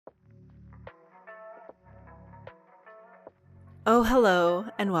Oh, hello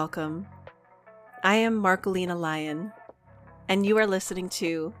and welcome. I am Marcolina Lyon, and you are listening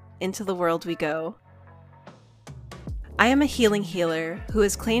to Into the World We Go. I am a healing healer who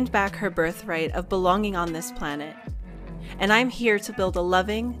has claimed back her birthright of belonging on this planet, and I'm here to build a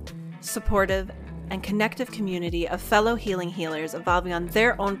loving, supportive, and connective community of fellow healing healers evolving on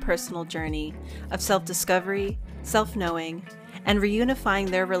their own personal journey of self-discovery, self-knowing, and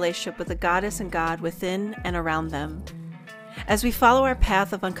reunifying their relationship with the goddess and God within and around them. As we follow our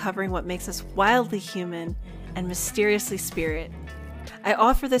path of uncovering what makes us wildly human and mysteriously spirit, I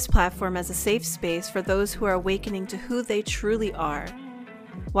offer this platform as a safe space for those who are awakening to who they truly are,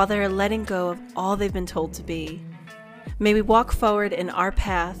 while they are letting go of all they've been told to be. May we walk forward in our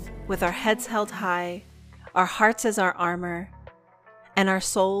path with our heads held high, our hearts as our armor, and our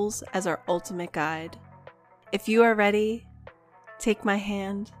souls as our ultimate guide. If you are ready, take my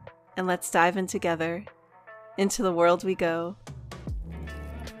hand and let's dive in together. Into the world we go.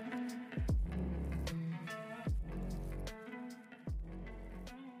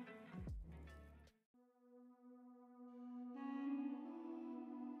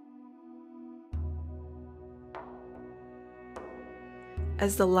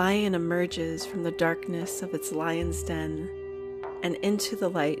 As the lion emerges from the darkness of its lion's den and into the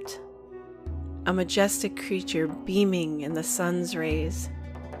light, a majestic creature beaming in the sun's rays,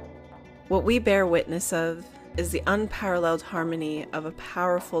 what we bear witness of is the unparalleled harmony of a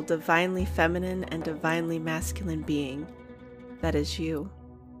powerful, divinely feminine and divinely masculine being that is you.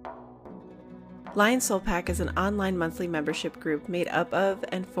 Lion Soul Pack is an online monthly membership group made up of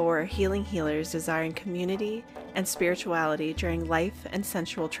and for healing healers desiring community and spirituality during life and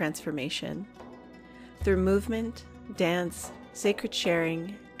sensual transformation. Through movement, dance, sacred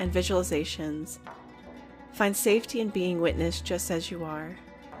sharing, and visualizations, find safety in being witnessed just as you are.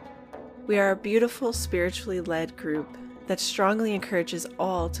 We are a beautiful, spiritually led group that strongly encourages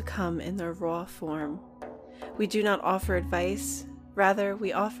all to come in their raw form. We do not offer advice. Rather,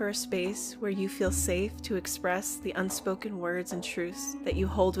 we offer a space where you feel safe to express the unspoken words and truths that you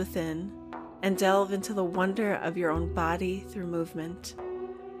hold within and delve into the wonder of your own body through movement.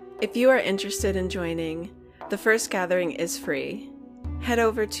 If you are interested in joining, the first gathering is free. Head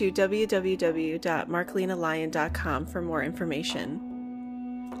over to www.marcolinalyon.com for more information.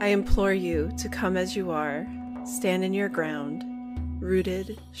 I implore you to come as you are, stand in your ground,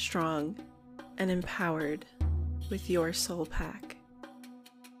 rooted, strong, and empowered with your soul pack.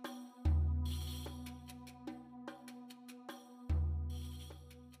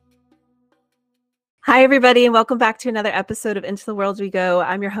 Hi, everybody, and welcome back to another episode of Into the World We Go.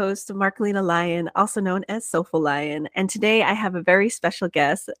 I'm your host, Marcolina Lyon, also known as Soulful Lion. And today I have a very special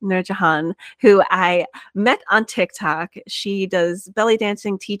guest, Nurjahan, who I met on TikTok. She does belly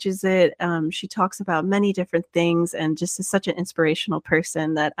dancing, teaches it. She talks about many different things and just is such an inspirational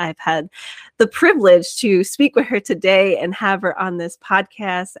person that I've had the privilege to speak with her today and have her on this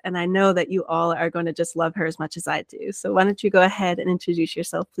podcast. And I know that you all are going to just love her as much as I do. So why don't you go ahead and introduce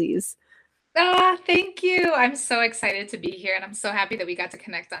yourself, please? Thank you. I'm so excited to be here, and I'm so happy that we got to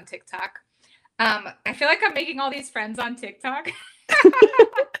connect on TikTok. I feel like I'm making all these friends on TikTok,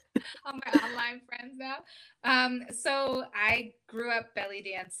 all my online friends now. So I grew up belly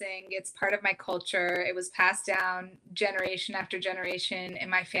dancing. It's part of my culture. It was passed down generation after generation in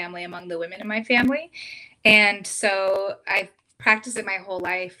my family, among the women in my family. And so I practiced it my whole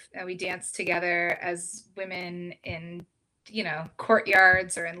life. And we danced together as women in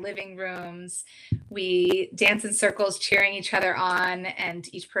courtyards or in living rooms. We dance in circles, cheering each other on, and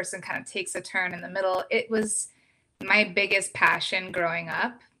each person kind of takes a turn in the middle. It was my biggest passion growing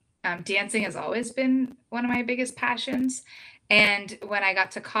up. Dancing has always been one of my biggest passions. And when I got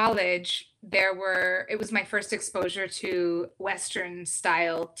to college, it was my first exposure to Western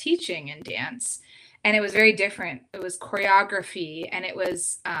style teaching in dance. And it was very different. It was choreography, and it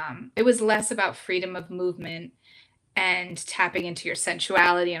was less about freedom of movement and tapping into your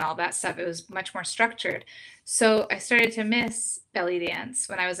sensuality and all that stuff. It was much more structured. So I started to miss belly dance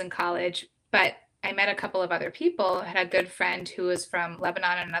when I was in college, but I met a couple of other people. I had a good friend who was from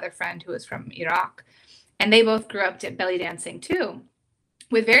Lebanon and another friend who was from Iraq. And they both grew up belly dancing too,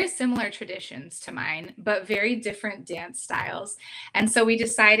 with very similar traditions to mine, but very different dance styles. And so we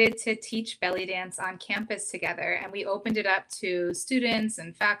decided to teach belly dance on campus together. And we opened it up to students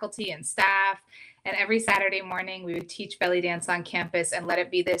and faculty and staff. And every Saturday morning, we would teach belly dance on campus and let it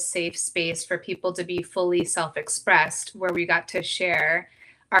be this safe space for people to be fully self expressed, where we got to share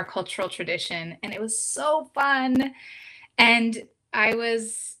our cultural tradition. And it was so fun. And I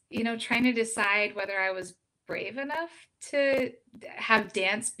was, trying to decide whether I was brave enough to have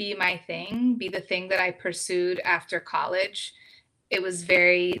dance be my thing, be the thing that I pursued after college, it was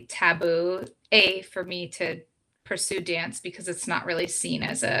very taboo, for me to pursue dance because it's not really seen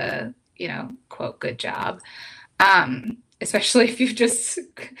as a, quote, good job. Especially if you've just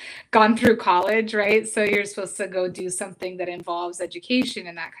gone through college, right? So you're supposed to go do something that involves education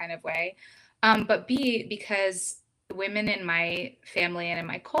in that kind of way. But B, because women in my family and in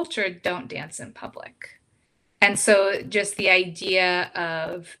my culture don't dance in public. And so just the idea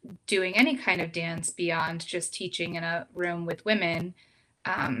of doing any kind of dance beyond just teaching in a room with women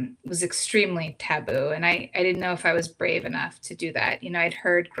was extremely taboo. And I didn't know if I was brave enough to do that. I'd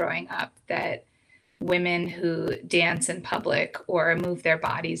heard growing up that women who dance in public or move their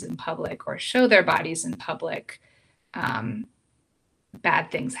bodies in public or show their bodies in public,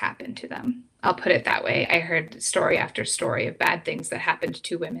 bad things happen to them. I'll put it that way. I heard story after story of bad things that happened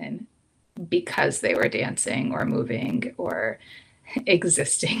to women because they were dancing or moving or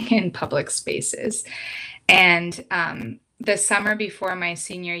existing in public spaces. And the summer before my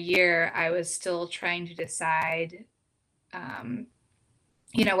senior year, I was still trying to decide,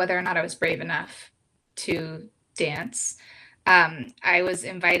 whether or not I was brave enough to dance. I was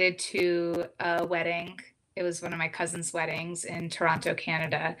invited to a wedding. It was one of my cousin's weddings in Toronto,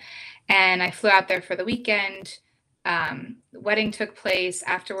 Canada. And I flew out there for the weekend. The wedding took place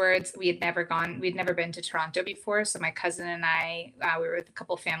afterwards. We'd never been to Toronto before. So my cousin and I, we were with a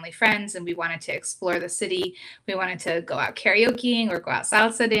couple family friends and we wanted to explore the city. We wanted to go out karaokeing or go out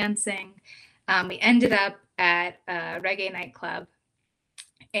salsa dancing. We ended up at a reggae nightclub.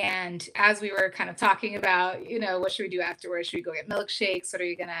 And as we were kind of talking about, what should we do afterwards? Should we go get milkshakes? What are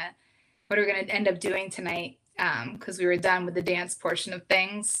we gonna end up doing tonight? Because we were done with the dance portion of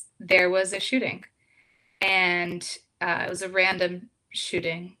things. There was a shooting. And it was a random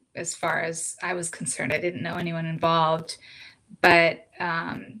shooting as far as I was concerned. I didn't know anyone involved, but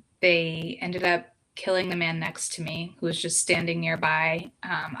they ended up killing the man next to me who was just standing nearby.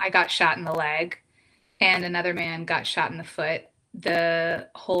 I got shot in the leg and another man got shot in the foot. The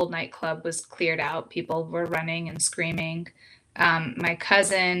whole nightclub was cleared out. People were running and screaming. My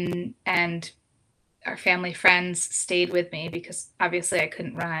cousin and our family friends stayed with me because obviously I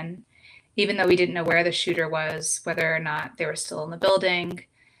couldn't run, even though we didn't know where the shooter was, whether or not they were still in the building.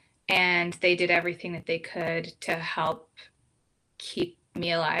 And they did everything that they could to help keep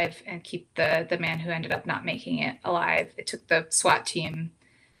me alive and keep the man who ended up not making it alive. It took the SWAT team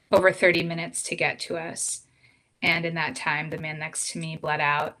over 30 minutes to get to us. And in that time, the man next to me bled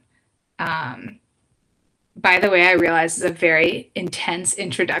out. By the way, I realize it's a very intense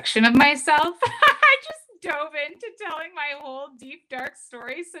introduction of myself. I just dove into telling my whole deep, dark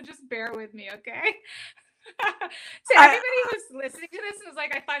story. So just bear with me, okay? To everybody who's listening to this and was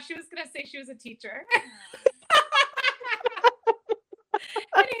like, I thought she was going to say she was a teacher.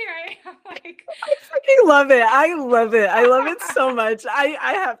 And here I am, like, I freaking love it. I love it. I love it so much. I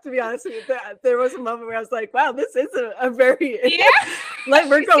have to be honest with you. There was a moment where I was like, wow, this is a very like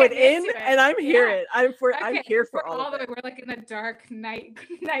we're going in and I'm here. I'm here for all of it. We're like in a dark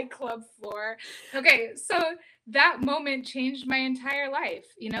nightclub floor. Okay, so that moment changed my entire life.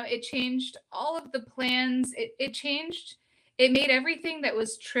 It changed all of the plans. It made everything that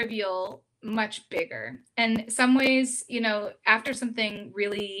was trivial much bigger. And in some ways, after something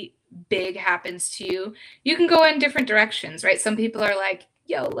really big happens to you, you can go in different directions, right? Some people are like,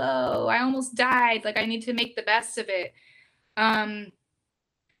 YOLO, I almost died. Like, I need to make the best of it.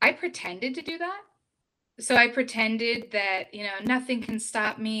 I pretended to do that. So I pretended that, nothing can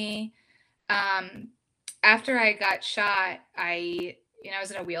stop me. After I got shot, I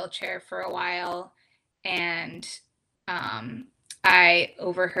was in a wheelchair for a while, and I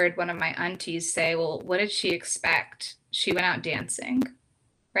overheard one of my aunties say, well, what did she expect? She went out dancing,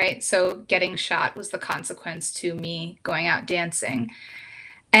 right? So getting shot was the consequence to me going out dancing.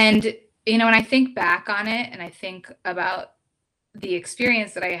 And, when I think back on it and I think about the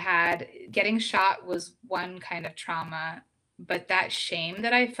experience that I had, getting shot was one kind of trauma, but that shame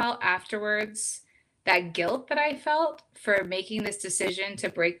that I felt afterwards, that guilt that I felt for making this decision to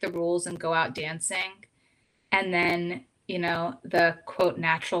break the rules and go out dancing, and then the quote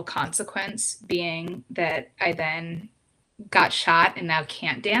natural consequence being that I then got shot and now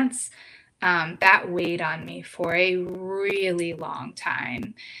can't dance. That weighed on me for a really long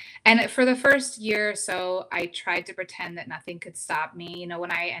time. And for the first year or so, I tried to pretend that nothing could stop me.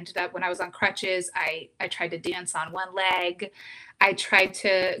 When I was on crutches, I tried to dance on one leg. I tried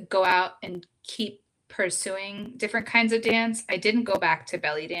to go out and keep pursuing different kinds of dance. I didn't go back to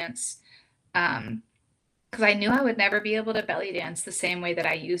belly dance. Because I knew I would never be able to belly dance the same way that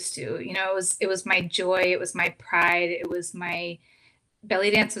I used to. It was my joy. It was my pride. It was my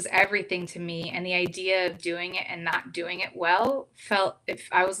belly dance was everything to me, and the idea of doing it and not doing it well felt, if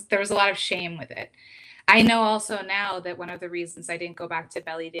I was, there was a lot of shame with it. I know also now that one of the reasons I didn't go back to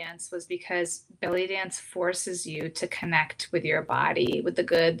belly dance was because belly dance forces you to connect with your body, with the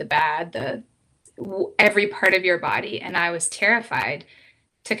good, the bad, the every part of your body, and I was terrified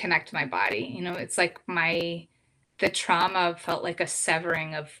to connect my body. You know, it's like my the trauma felt like a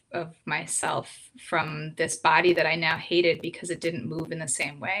severing of myself from this body that I now hated because it didn't move in the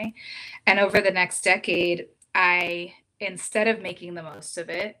same way. And over the next decade, I, instead of making the most of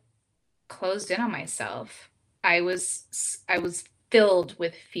it, closed in on myself. I was filled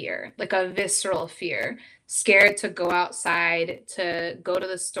with fear, like a visceral fear, scared to go outside, to go to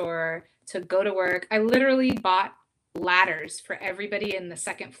the store, to go to work. I literally bought ladders for everybody in the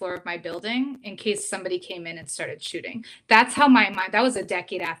second floor of my building in case somebody came in and started shooting. That's how my mind, that was a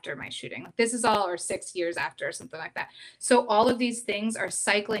decade after my shooting. This is all, or 6 years after, or something like that. So all of these things are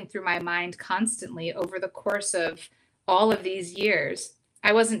cycling through my mind constantly over the course of all of these years.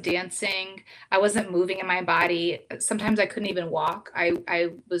 I wasn't dancing. I wasn't moving in my body. Sometimes I couldn't even walk.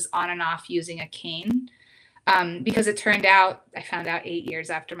 I was on and off using a cane, because it turned out, I found out 8 years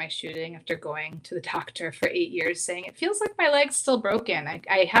after my shooting, after going to the doctor for 8 years, saying, it feels like my leg's still broken.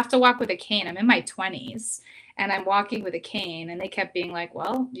 I have to walk with a cane. I'm in my 20s and I'm walking with a cane. And they kept being like,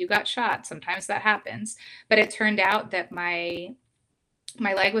 well, you got shot. Sometimes that happens. But it turned out that my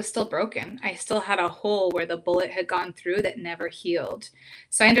leg was still broken. I still had a hole where the bullet had gone through that never healed.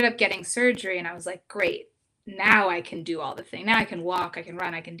 So I ended up getting surgery, and I was like, great, now I can do all the things. Now I can walk, I can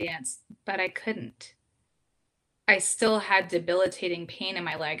run, I can dance. But I couldn't. I still had debilitating pain in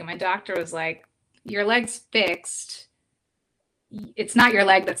my leg. And my doctor was like, your leg's fixed. It's not your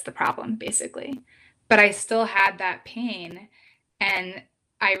leg that's the problem, basically. But I still had that pain. And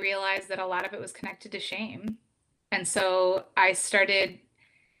I realized that a lot of it was connected to shame. And so I started,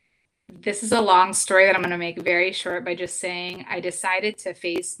 this is a long story that I'm going to make very short by just saying I decided to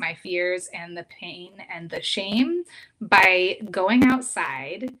face my fears and the pain and the shame by going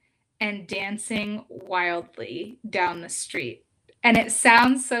outside and dancing wildly down the street. And it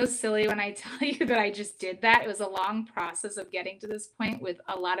sounds so silly when I tell you that I just did that. It was a long process of getting to this point, with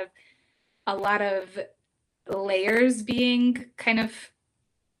a lot of layers being kind of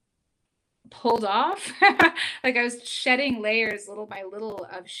pulled off. Like I was shedding layers little by little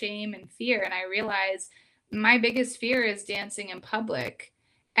of shame and fear. And I realized my biggest fear is dancing in public.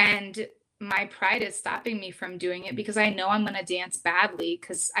 And my pride is stopping me from doing it because I know I'm going to dance badly,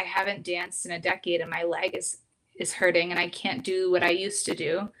 because I haven't danced in a decade and my leg is hurting and I can't do what I used to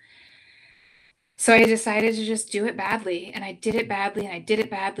do. So I decided to just do it badly, and I did it badly, and I did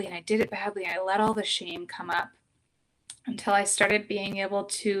it badly, and I did it badly. And I let all the shame come up until I started being able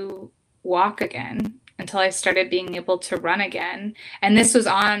to walk again, until I started being able to run again. And this was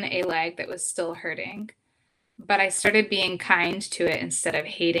on a leg that was still hurting, but I started being kind to it instead of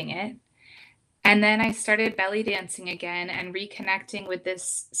hating it. And then I started belly dancing again and reconnecting with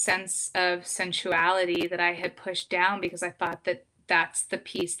this sense of sensuality that I had pushed down because I thought that that's the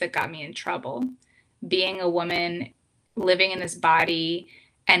piece that got me in trouble. Being a woman, living in this body,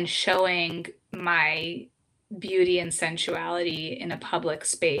 and showing my beauty and sensuality in a public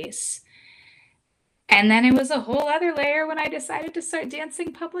space. And then it was a whole other layer when I decided to start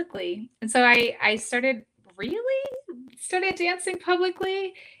dancing publicly. And so I started, really started dancing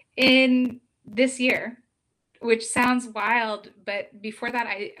publicly in this year, which sounds wild. But before that,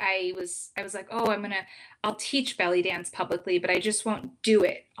 I was like, oh, I'll teach belly dance publicly, but I just won't do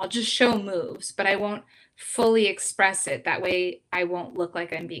it. I'll just show moves, but I won't fully express it. That way I won't look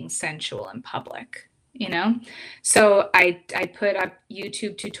like I'm being sensual in public, you know? So I put up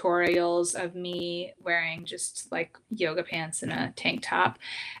YouTube tutorials of me wearing just like yoga pants and a tank top.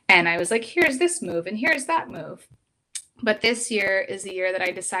 And I was like, here's this move and here's that move. But this year is the year that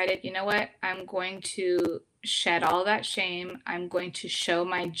I decided, you know what? I'm going to shed all that shame. I'm going to show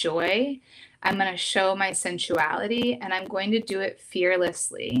my joy. I'm going to show my sensuality, and I'm going to do it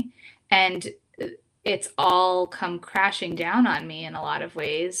fearlessly. And it's all come crashing down on me in a lot of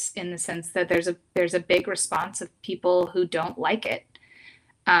ways, in the sense that there's a big response of people who don't like it,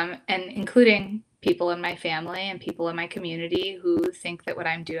 and including people in my family and people in my community who think that what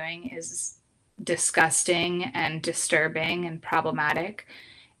I'm doing is disgusting and disturbing and problematic.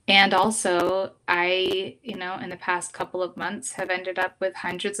 And also, in the past couple of months have ended up with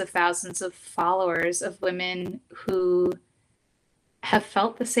hundreds of thousands of followers of women who have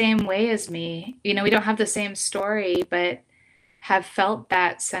felt the same way as me. We don't have the same story, but have felt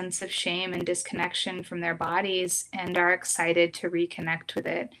that sense of shame and disconnection from their bodies and are excited to reconnect with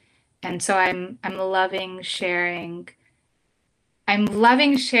it. And so I'm loving sharing I'm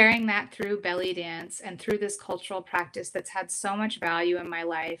loving sharing that through belly dance and through this cultural practice that's had so much value in my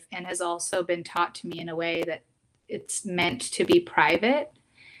life and has also been taught to me in a way that it's meant to be private.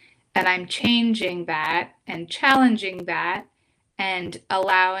 And I'm changing that and challenging that and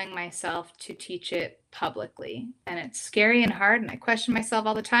allowing myself to teach it publicly. And it's scary and hard, and I question myself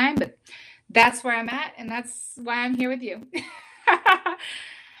all the time, but that's where I'm at, and that's why I'm here with you.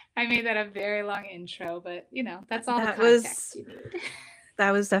 I made that a very long intro, but that's all the context you need.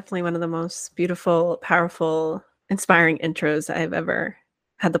 That was definitely one of the most beautiful, powerful, inspiring intros I've ever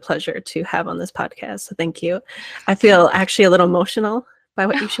had the pleasure to have on this podcast. So thank you. I feel actually a little emotional by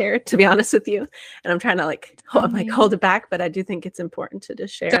what you shared, to be honest with you. And I'm trying to hold it back, but I do think it's important to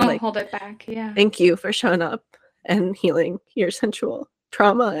just share. Don't hold it back. Yeah. Thank you for showing up and healing your sensual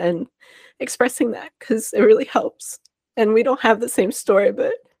trauma and expressing that, because it really helps. And we don't have the same story,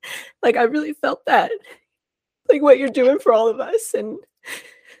 but like I really felt that, like what you're doing for all of us. And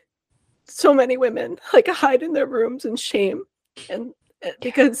so many women like hide in their rooms in shame and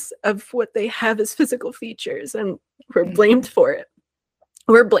because of what they have as physical features, and we're blamed for it.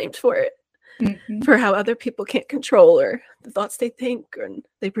 We're blamed for it, for how other people can't control or the thoughts they think and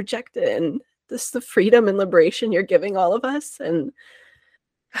they project it. And this is the freedom and liberation you're giving all of us. And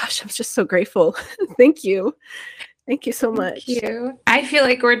gosh, I'm just so grateful. Thank you. Thank you so much. Thank you. I feel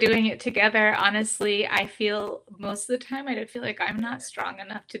like we're doing it together. Honestly, I feel most of the time I feel like I'm not strong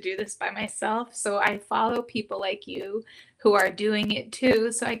enough to do this by myself. So I follow people like you who are doing it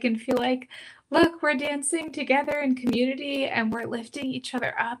too. So I can feel like, look, we're dancing together in community and we're lifting each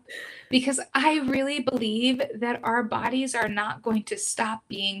other up, because I really believe that our bodies are not going to stop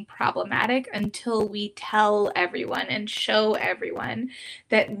being problematic until we tell everyone and show everyone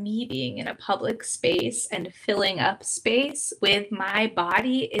that me being in a public space and filling up space with my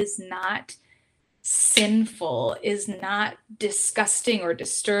body is not sinful, is not disgusting or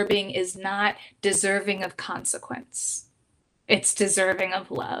disturbing, is not deserving of consequence. It's deserving of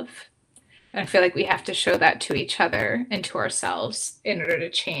love. And I feel like we have to show that to each other and to ourselves in order to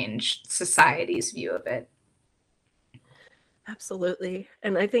change society's view of it. Absolutely.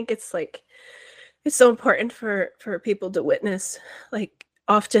 And I think it's so important for people to witness. Like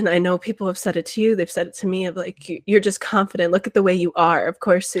often I know people have said it to you, they've said it to me, of like, you're just confident, look at the way you are. Of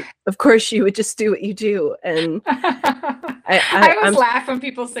course you would just do what you do. And I always laugh when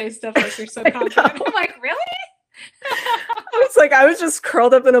people say stuff like, you're so confident. I'm like, really? It's like I was just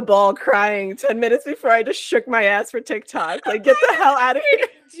curled up in a ball crying 10 minutes before I just shook my ass for TikTok. Like, get the hell out of here.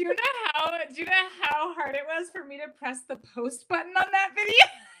 Do you know how hard it was for me to press the post button on that video?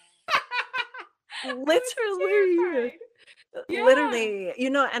 Literally. Yeah. Literally.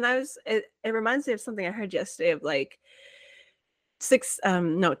 And it reminds me of something I heard yesterday of like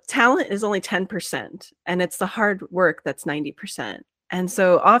talent is only 10%, and it's the hard work that's 90%. And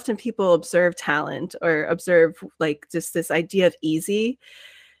so often people observe talent or observe like just this idea of easy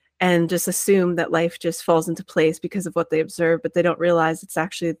and just assume that life just falls into place because of what they observe, but they don't realize it's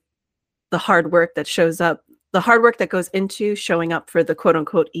actually the hard work that shows up, the hard work that goes into showing up for the quote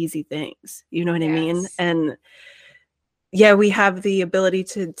unquote easy things. You know what I mean? And yeah, we have the ability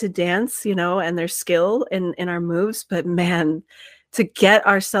to dance, and there's skill in our moves, but man, to get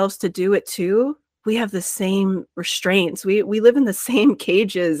ourselves to do it too, we have the same restraints. We live in the same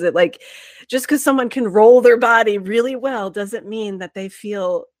cages. That like, just because someone can roll their body really well doesn't mean that they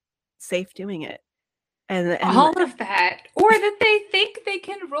feel safe doing it. And all of that, or that they think they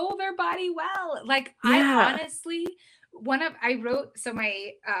can roll their body well. Like, yeah. I honestly,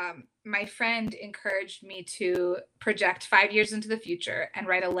 my friend encouraged me to project 5 years into the future and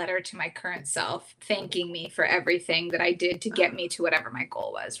write a letter to my current self, thanking me for everything that I did to get me to whatever my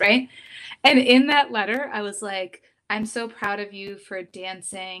goal was, right? And in that letter, I was like, I'm so proud of you for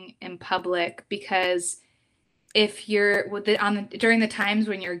dancing in public, because if you're during the times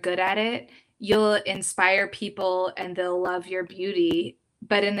when you're good at it, you'll inspire people and they'll love your beauty.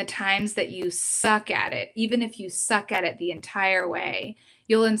 But in the times that you suck at it, even if you suck at it the entire way,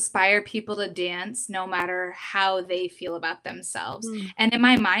 you'll inspire people to dance no matter how they feel about themselves. And in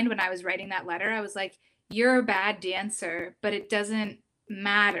my mind, when I was writing that letter, I was like, you're a bad dancer, but it doesn't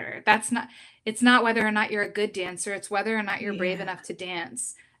matter. It's not whether or not you're a good dancer. It's whether or not you're brave enough to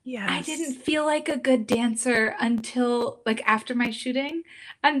dance. Yes. I didn't feel like a good dancer until like after my shooting,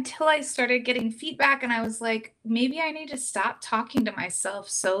 until I started getting feedback, and I was like, maybe I need to stop talking to myself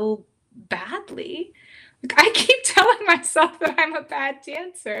so badly. Like, I keep telling myself that I'm a bad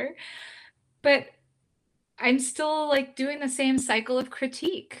dancer, but I'm still like doing the same cycle of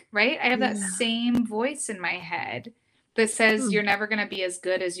critique, right? I have that same voice in my head that says you're never going to be as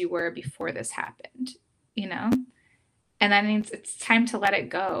good as you were before this happened, And that means it's time to let it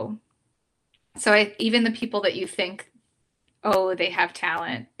go. So even the people that you think, oh, they have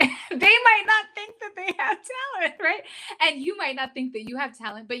talent, they might not think that they have talent, right? And you might not think that you have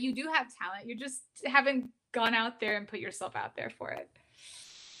talent, but you do have talent. You just haven't gone out there and put yourself out there for it.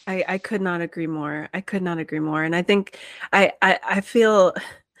 I could not agree more. I could not agree more. And I think I feel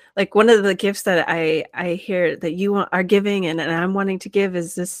like one of the gifts that I hear that you are giving and I'm wanting to give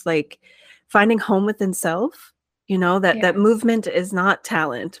is this like finding home within self. You know, that Yes. movement is not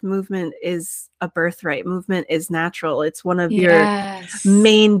talent. Movement is a birthright. Movement is natural. It's one of your Yes.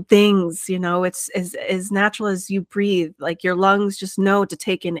 main things. You know, it's as natural as you breathe. Like your lungs just know to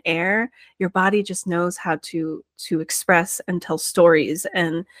take in air. Your body just knows how to express and tell stories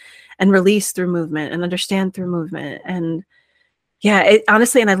and release through movement and understand through movement. And yeah, it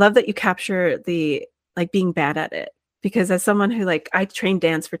honestly, and I love that you capture the like being bad at it, because as someone who like I trained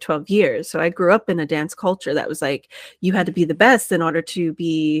dance for 12 years, so I grew up in a dance culture that was like you had to be the best in order to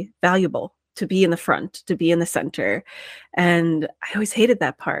be valuable, to be in the front, to be in the center. And I always hated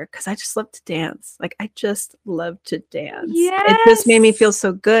that part because I just love to dance. Like I just love to dance. It just made me feel Yes.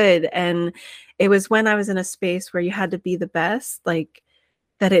 so good. And it was when I was in a space where you had to be the best, like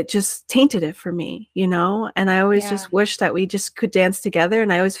that it just tainted it for me, you know? And I always Yeah. just wish that we just could dance together.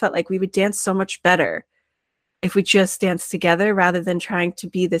 And I always felt like we would dance so much better if we just danced together rather than trying to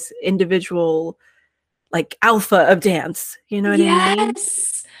be this individual, like alpha of dance. You know what I mean?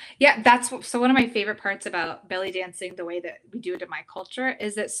 Yes. Yeah, so one of my favorite parts about belly dancing, the way that we do it in my culture,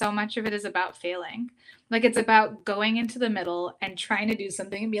 is that so much of it is about failing. Like it's about going into the middle and trying to do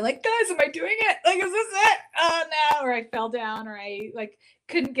something and be like, guys, am I doing it? Like, is this it? Oh no, or I fell down, or I like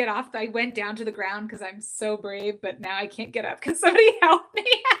couldn't get off. I went down to the ground because I'm so brave, but now I can't get up. Can somebody help me?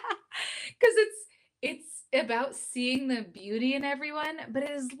 Because it's about seeing the beauty in everyone, but it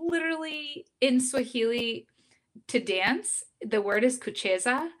is literally in Swahili to dance, the word is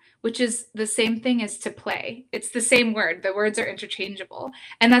kucheza, which is the same thing as to play. It's the same word. The words are interchangeable.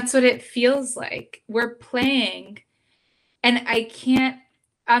 And that's what it feels like. We're playing. And I can't,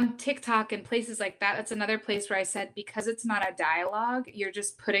 on TikTok and places like that, that's another place where I said, because it's not a dialogue, you're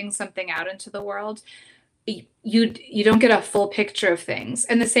just putting something out into the world. You don't get a full picture of things.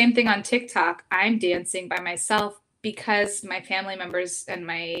 And the same thing on TikTok. I'm dancing by myself because my family members and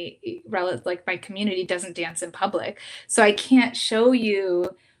my relative, like my community, doesn't dance in public. So I can't show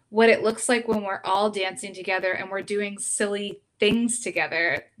you what it looks like when we're all dancing together and we're doing silly things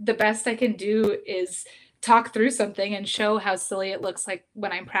together. The best I can do is talk through something and show how silly it looks like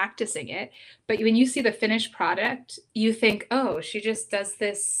when I'm practicing it. But when you see the finished product, you think, oh, she just does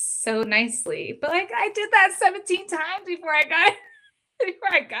this so nicely. But like I did that 17 times before I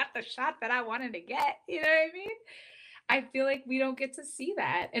got the shot that I wanted to get. You know what I mean? I feel like we don't get to see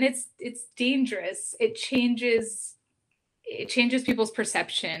that. And it's dangerous. It changes people's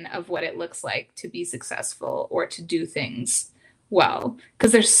perception of what it looks like to be successful or to do things well.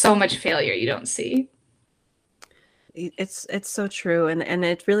 Because there's so much failure you don't see. It's so true. And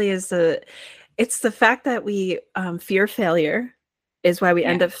it really is it's the fact that we fear failure is why we Yeah.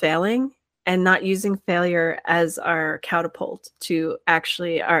 end up failing and not using failure as our catapult to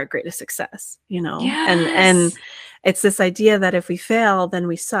actually our greatest success, you know? And Yes. it's this idea that if we fail, then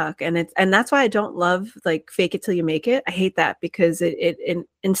we suck. And that's why I don't love like fake it till you make it. I hate that because it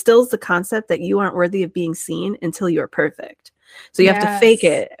instills the concept that you aren't worthy of being seen until you're perfect. So you have to fake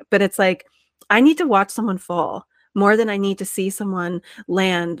Yes. it. But it's like, I need to watch someone fall more than I need to see someone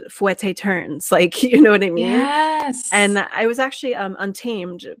land fouette turns. Like, you know what I mean? Yes. And I was actually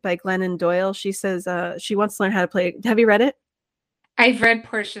Untamed by Glennon Doyle. She says she wants to learn how to play. Have you read it? I've read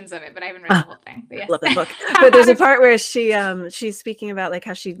portions of it, but I haven't read the whole thing. But yes. Love that book. But there's a part where she's speaking about like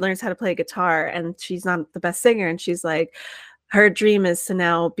how she learns how to play guitar and she's not the best singer, and she's like her dream is to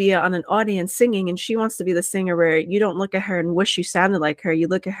now be on an audience singing, and she wants to be the singer where you don't look at her and wish you sounded like her. You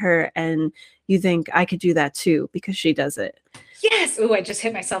look at her and you think I could do that too because she does it. Yes. Oh, I just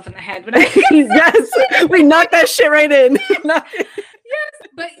hit myself in the head. But Yes, we knocked that shit right in. yes,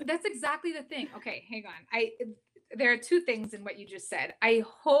 but that's exactly the thing. Okay, hang on. There are two things in what you just said. I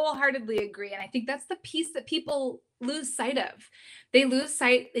wholeheartedly agree, and I think that's the piece that people lose sight of. They lose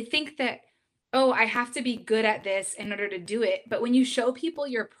sight. They think that, oh, I have to be good at this in order to do it. But when you show people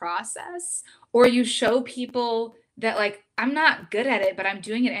your process, or you show people that like I'm not good at it, but I'm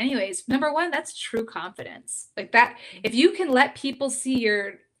doing it anyways. Number one, that's true confidence. Like that, if you can let people see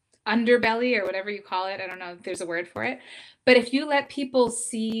your underbelly or whatever you call it, I don't know if there's a word for it, but if you let people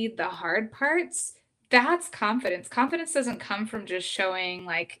see the hard parts, that's confidence. Confidence doesn't come from just showing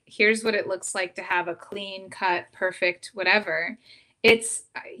like, here's what it looks like to have a clean cut, perfect, whatever. It's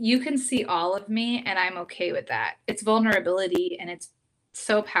you can see all of me and I'm okay with that. It's vulnerability and it's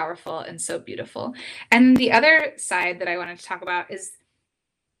so powerful and so beautiful. And the other side that I wanted to talk about is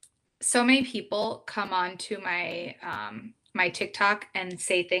so many people come on to my my TikTok and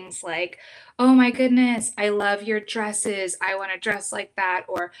say things like, "Oh my goodness, I love your dresses. I want to dress like that,"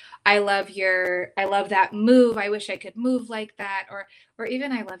 or I love that move. I wish I could move like that," or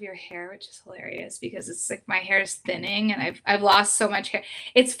even "I love your hair," which is hilarious because it's like my hair is thinning and I've lost so much hair.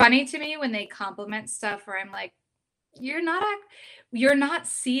 It's funny to me when they compliment stuff where I'm like, "You're not you're not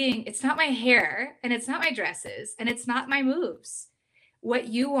seeing, it's not my hair and it's not my dresses and it's not my moves. What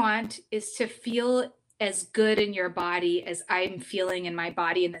you want is to feel as good in your body as I'm feeling in my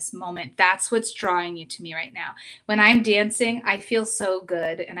body in this moment. That's what's drawing you to me right now. When I'm dancing, I feel so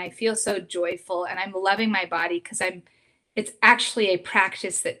good and I feel so joyful and I'm loving my body because it's actually a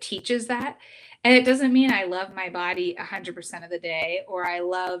practice that teaches that. And it doesn't mean I love my body 100% of the day or I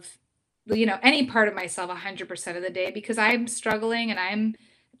love, any part of myself 100% of the day because I'm struggling and I'm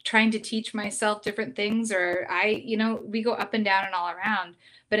trying to teach myself different things, or we go up and down and all around.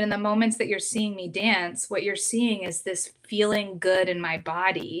 But in the moments that you're seeing me dance, what you're seeing is this feeling good in my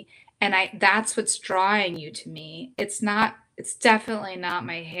body. And that's what's drawing you to me. It's definitely not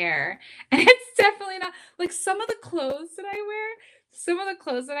my hair. And it's definitely not like some of the clothes that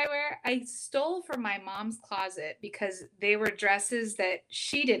I wear, I stole from my mom's closet because they were dresses that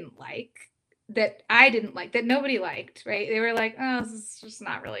she didn't like, that I didn't like, that nobody liked, right? They were like, "Oh, this is just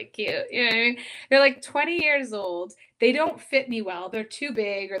not really cute." You know what I mean? They're like 20 years old. They don't fit me well. They're too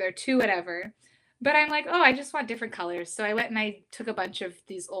big or they're too whatever. But I'm like, "Oh, I just want different colors." So I went and I took a bunch of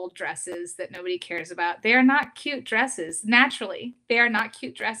these old dresses that nobody cares about. They are not cute dresses. Naturally, they are not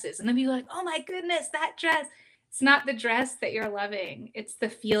cute dresses. And then people are like, "Oh my goodness, that dress." It's not the dress that you're loving. It's the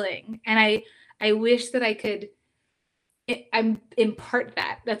feeling. And I wish that I could I'm impart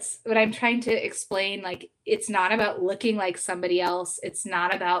that. That's what I'm trying to explain. Like, it's not about looking like somebody else. It's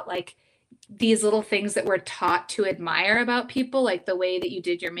not about like these little things that we're taught to admire about people, like the way that you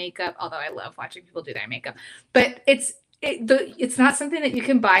did your makeup. Although I love watching people do their makeup, but it's not something that you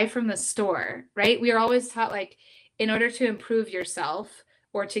can buy from the store, right? We are always taught like, in order to improve yourself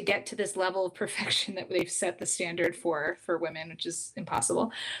or to get to this level of perfection that they've set the standard for women, which is impossible.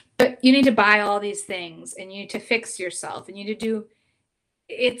 But you need to buy all these things and you need to fix yourself and you need to do,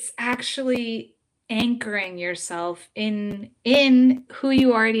 it's actually anchoring yourself in who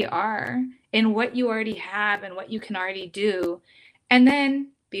you already are, in what you already have and what you can already do. And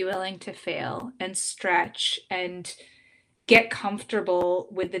then be willing to fail and stretch and get comfortable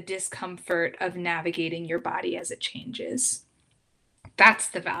with the discomfort of navigating your body as it changes. That's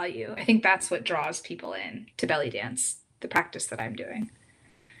the value. I think that's what draws people in to belly dance, the practice that I'm doing.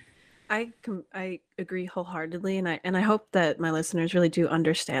 I agree wholeheartedly, and I hope that my listeners really do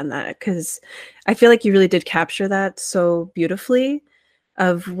understand that, because I feel like you really did capture that so beautifully,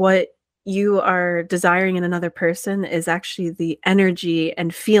 of what you are desiring in another person is actually the energy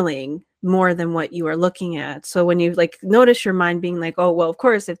and feeling more than what you are looking at. So when you like notice your mind being like, "Oh, well, of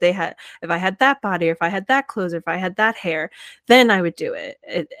course, if I had that body, or if I had that clothes, or if I had that hair, then I would do it."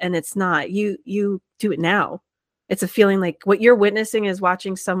 And it's not. You do it now. It's a feeling like what you're witnessing is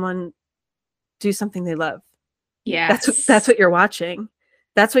watching someone do something they love. That's Yes. what you're watching.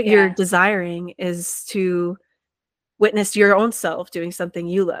 That's what you're Yes. desiring, is to witness your own self doing something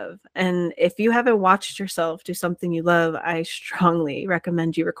you love. And if you haven't watched yourself do something you love, I strongly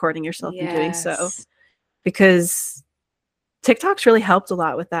recommend you recording yourself and doing so, Yes. because TikTok's really helped a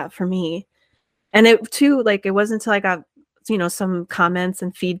lot with that for me. And it too, like, it wasn't until I got, some comments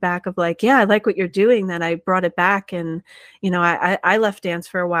and feedback of like, "Yeah, I like what you're doing," that I brought it back. And, I left dance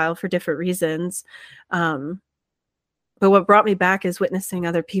for a while for different reasons. Um, but what brought me back is witnessing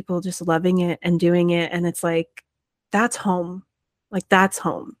other people just loving it and doing it. And it's like, that's home. Like, that's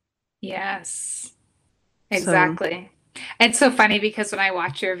home. Yes. So Exactly. It's so funny because when I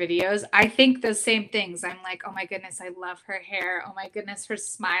watch your videos, I think those same things. I'm like, "Oh my goodness, I love her hair. Oh my goodness, her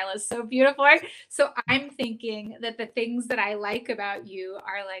smile is so beautiful." So I'm thinking that the things that I like about you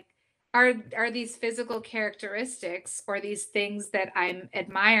are like, are these physical characteristics or these things that I'm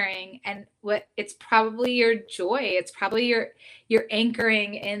admiring, and what it's probably your joy. It's probably your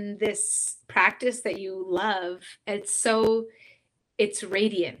anchoring in this practice that you love. It's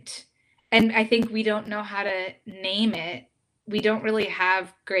radiant. And I think we don't know how to name it. We don't really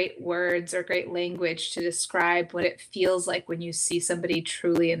have great words or great language to describe what it feels like when you see somebody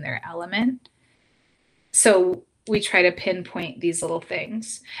truly in their element. So we try to pinpoint these little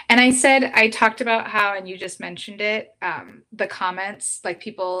things. And I talked about how, and you just mentioned it, the comments, like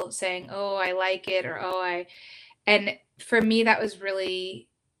people saying, "Oh, I like it," or "Oh, I," And for me, that was really,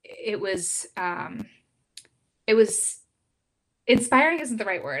 it was, it was inspiring isn't the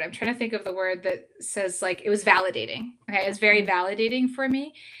right word. I'm trying to think of the word that says, like, it was validating. Okay. It's very validating for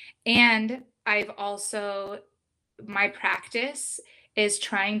me. And I've also, my practice is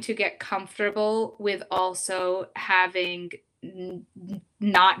trying to get comfortable with also having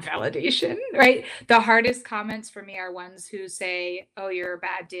not validation, right? The hardest comments for me are ones who say, "Oh, you're a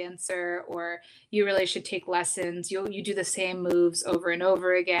bad dancer," or "You really should take lessons. You do the same moves over and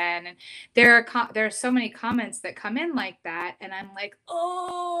over again." And there are so many comments that come in like that, and I'm like,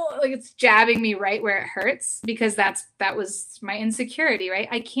 "Oh," like it's jabbing me right where it hurts, because that was my insecurity, right?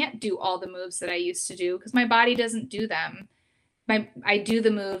 I can't do all the moves that I used to do because my body doesn't do them. I do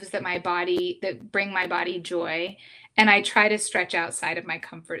the moves that bring my body joy, and I try to stretch outside of my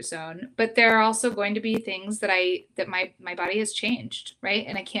comfort zone. But there are also going to be things that my body has changed, right?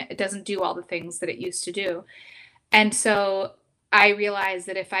 And it doesn't do all the things that it used to do. And so I realize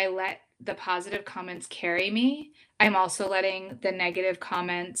that if I let the positive comments carry me, I'm also letting the negative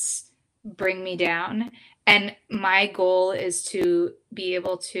comments bring me down. And my goal is to be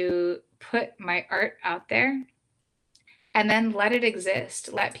able to put my art out there and then let it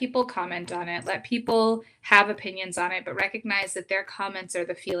exist. Let people comment on it. Let people have opinions on it, but recognize that their comments are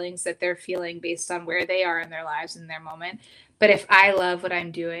the feelings that they're feeling based on where they are in their lives in their moment. But if I love what I'm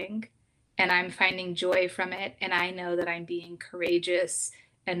doing and I'm finding joy from it, and I know that I'm being courageous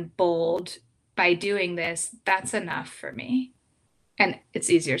and bold by doing this, that's enough for me. And it's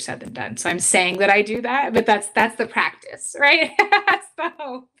easier said than done. So I'm saying that I do that, but that's the practice, right? That's the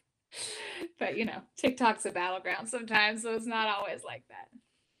hope. But TikTok's a battleground sometimes, so it's not always like that.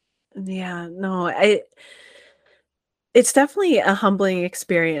 Yeah, no, it's definitely a humbling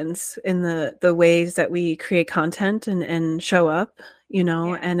experience in the ways that we create content and show up,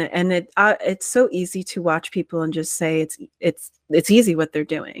 Yeah. and it's so easy to watch people and just say it's easy what they're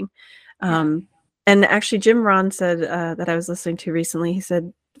doing. And actually Jim Rohn said, that I was listening to recently, he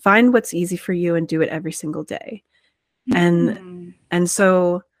said, find what's easy for you and do it every single day. And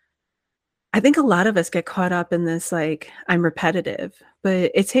so I think a lot of us get caught up in this, like, I'm repetitive,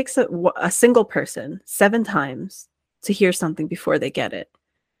 but it takes a single person 7 times to hear something before they get it.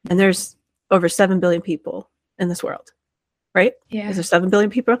 And there's over 7 billion people in this world, right? Yeah. Is there 7 billion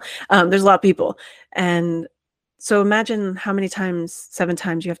people? There's a lot of people. And so imagine how many times, 7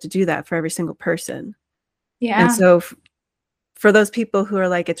 times you have to do that for every single person. Yeah. And so for those people who are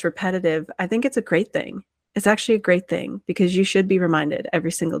like, it's repetitive, I think it's a great thing. It's actually a great thing, because you should be reminded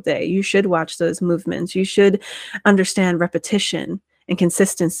every single day. You should watch those movements. You should understand repetition and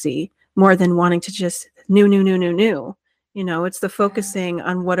consistency more than wanting to just new. It's the focusing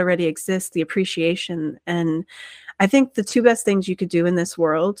on what already exists, the appreciation. And I think the 2 best things you could do in this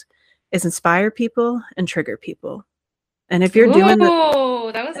world is inspire people and trigger people. And if you're doing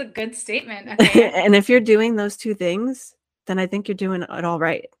that was a good statement. Okay. And if you're doing those 2 things, then I think you're doing it all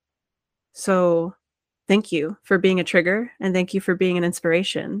right. So thank you for being a trigger, and thank you for being an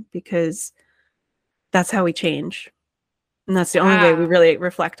inspiration, because that's how we change. And that's the only way we really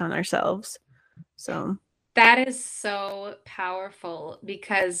reflect on ourselves. So that is so powerful,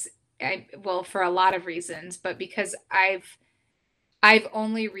 because for a lot of reasons, but because I've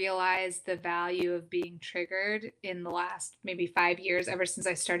only realized the value of being triggered in the last maybe 5 years, ever since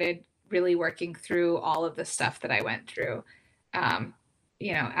I started really working through all of the stuff that I went through,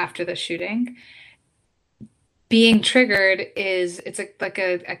 after the shooting. Being triggered it's like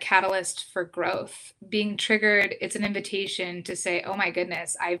a catalyst for growth. Being triggered, it's an invitation to say, oh my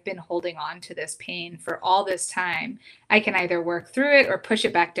goodness, I've been holding on to this pain for all this time. I can either work through it or push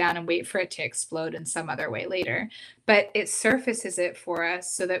it back down and wait for it to explode in some other way later. But it surfaces it for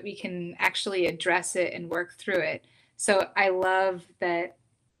us so that we can actually address it and work through it. So I love that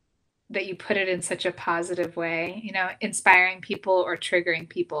you put it in such a positive way, inspiring people or triggering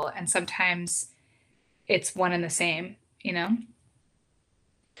people. And sometimes it's one and the same. Yeah,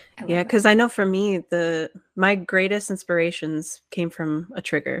 because I know for me, my greatest inspirations came from a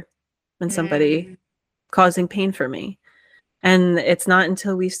trigger and somebody causing pain for me. And it's not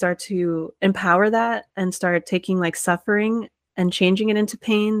until we start to empower that and start taking like suffering and changing it into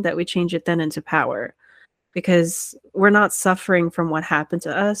pain that we change it then into power. Because we're not suffering from what happened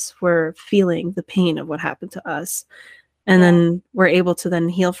to us, we're feeling the pain of what happened to us. And then we're able to then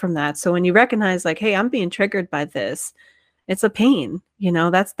heal from that. So when you recognize, like, hey, I'm being triggered by this, it's a pain,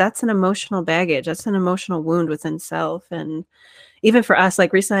 that's an emotional baggage. That's an emotional wound within self. And even for us,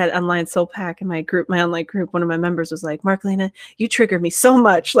 like recently I had online soul pack in my online group, one of my members was like, Marcolina, you trigger me so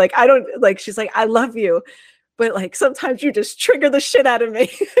much. Like, she's like, I love you, but like sometimes you just trigger the shit out of me.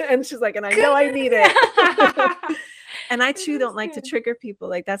 And she's like, and I know I need it. And I too don't like to trigger people.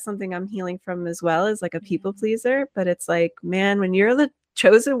 Like that's something I'm healing from as well, as like a people pleaser. But it's like, man, when you're the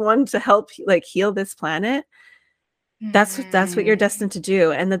chosen one to help like heal this planet, that's what you're destined to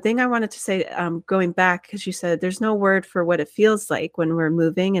do. And the thing I wanted to say, going back, because you said there's no word for what it feels like when we're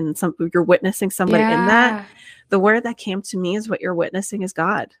moving and you're witnessing somebody in that. The word that came to me is what you're witnessing is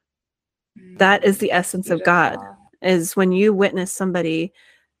God. That is the essence of God, is when you witness somebody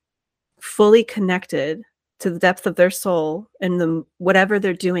fully connected to the depth of their soul and whatever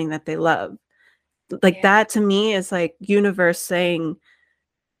they're doing that they love. Like that to me is like universe saying,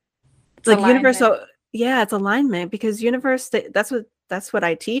 it's like alignment. Universe. Yeah, it's alignment, because universe, that's what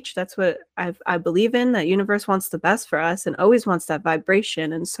I teach. That's what I believe in, that universe wants the best for us and always wants that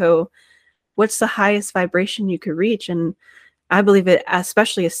vibration. And so what's the highest vibration you could reach? And I believe it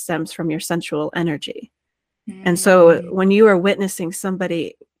especially stems from your sensual energy. And so when you are witnessing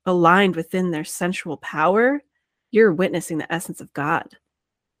somebody aligned within their sensual power, you're witnessing the essence of God.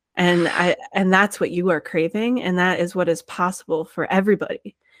 And that's what you are craving. And that is what is possible for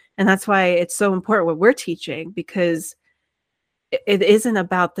everybody. And that's why it's so important what we're teaching, because it isn't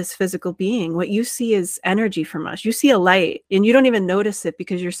about this physical being. What you see is energy from us. You see a light and you don't even notice it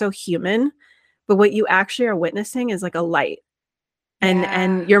because you're so human. But what you actually are witnessing is like a light.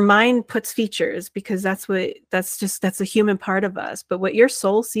 And your mind puts features because that's a human part of us. But what your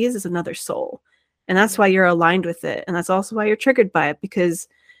soul sees is another soul. And that's why you're aligned with it. And that's also why you're triggered by it, because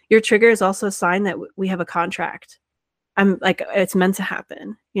your trigger is also a sign that we have a contract. I'm like, it's meant to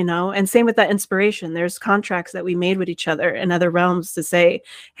happen, you know? And same with that inspiration. There's contracts that we made with each other in other realms to say,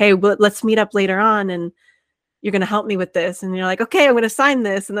 hey, let's meet up later on and you're going to help me with this. And you're like, okay, I'm going to sign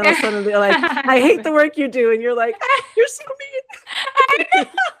this. And then all of a sudden they're like, I hate the work you do. And you're like, you're so mean.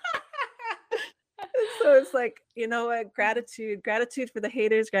 So it's like, you know what, gratitude for the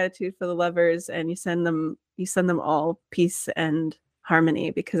haters, gratitude for the lovers. And you send them all peace and harmony,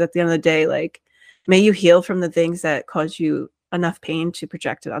 because at the end of the day, like, may you heal from the things that cause you enough pain to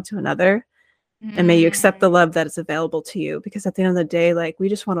project it onto another. And may you accept the love that is available to you, because at the end of the day, like, we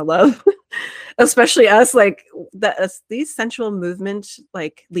just want to love, especially us, like these sensual movement,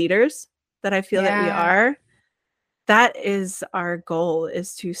 like leaders that I feel that we are. That is our goal,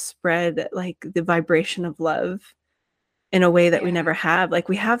 is to spread like the vibration of love in a way that we never have. Like,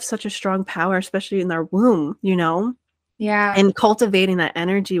 we have such a strong power, especially in our womb, you know? Yeah. And cultivating that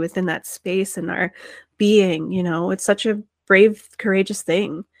energy within that space and our being, you know, it's such a brave, courageous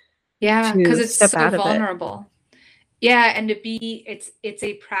thing. Yeah, because it's so vulnerable. Yeah, and it's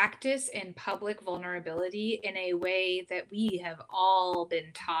a practice in public vulnerability in a way that we have all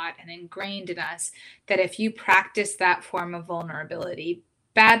been taught and ingrained in us, that if you practice that form of vulnerability,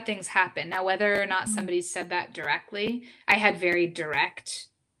 bad things happen. Now, whether or not somebody said that directly, I had very direct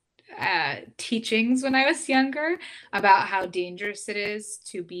teachings when I was younger about how dangerous it is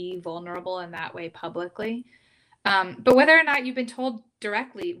to be vulnerable in that way publicly. But whether or not you've been told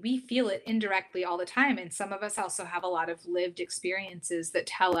directly, we feel it indirectly all the time. And some of us also have a lot of lived experiences that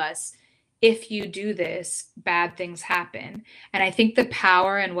tell us, if you do this, bad things happen. And I think the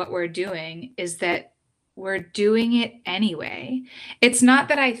power in what we're doing is that we're doing it anyway. It's not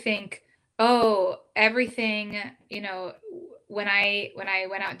that I think, oh, everything, you know, when I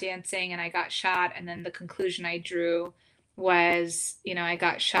went out dancing and I got shot, and then the conclusion I drew was, you know, I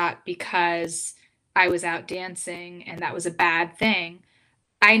got shot because I was out dancing and that was a bad thing.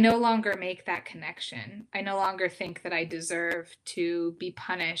 I no longer make that connection. I no longer think that I deserve to be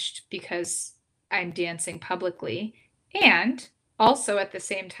punished because I'm dancing publicly. And also at the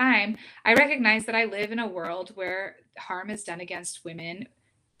same time, I recognize that I live in a world where harm is done against women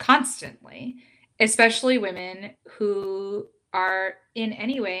constantly, especially women who are in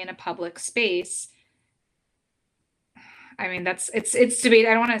any way in a public space. I mean, it's debate. I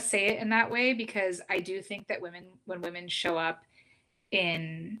don't want to say it in that way, because I do think that when women show up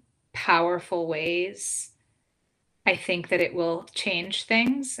in powerful ways, I think that it will change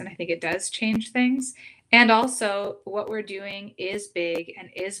things, and I think it does change things. And also, what we're doing is big and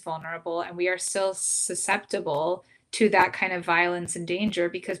is vulnerable, and we are still susceptible to that kind of violence and danger,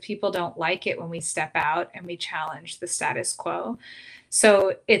 because people don't like it when we step out and we challenge the status quo.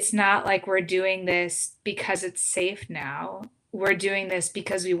 So it's not like we're doing this because it's safe now. We're doing this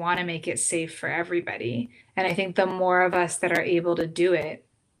because we want to make it safe for everybody. And I think the more of us that are able to do it,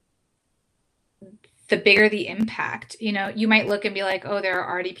 the bigger the impact. You know, you might look and be like, oh, there are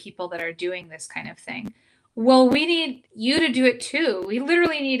already people that are doing this kind of thing. Well, we need you to do it too. We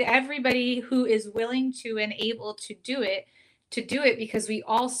literally need everybody who is willing to and able to do it to do it because we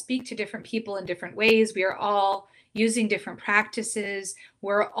all speak to different people in different ways. We are all using different practices.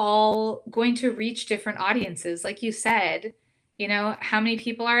 We're all going to reach different audiences. Like you said, you know, how many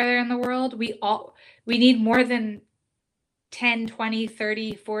people are there in the world? We need more than 10, 20,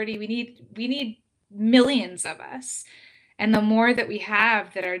 30, 40. We need millions of us. And the more that we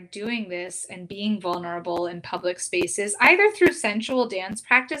have that are doing this and being vulnerable in public spaces, either through sensual dance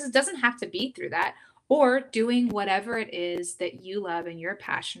practice, it doesn't have to be through that, or doing whatever it is that you love and you're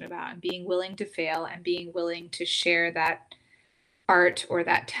passionate about, and being willing to fail and being willing to share that art or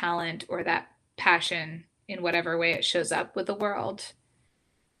that talent or that passion in whatever way it shows up with the world.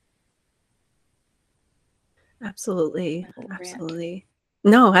 Absolutely. Absolutely.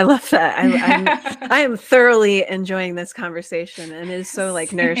 No, I love that. I am thoroughly enjoying this conversation, and it is so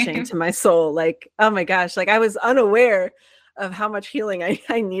like nourishing to my soul. Like, oh my gosh, like I was unaware of how much healing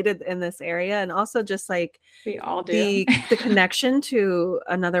I needed in this area. And also just like we all do the connection to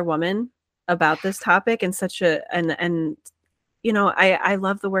another woman about this topic in such a, and you know, I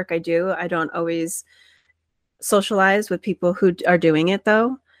love the work I do. I don't always socialize with people who are doing it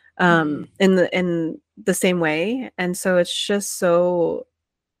though, in the same way. And so it's just so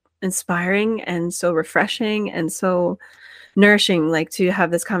inspiring and so refreshing and so nourishing, like to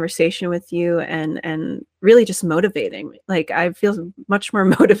have this conversation with you, and really just motivating. Like I feel much more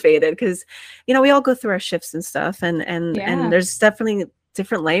motivated because, you know, we all go through our shifts and stuff, and there's definitely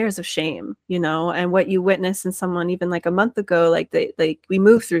different layers of shame, you know, and what you witness in someone even like a month ago, like we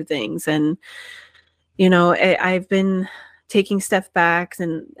move through things. And you know, I've been taking steps back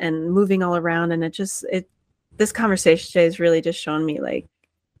and moving all around, and this conversation today has really just shown me like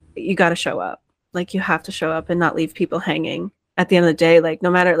you got to show up. Like you have to show up and not leave people hanging at the end of the day. Like no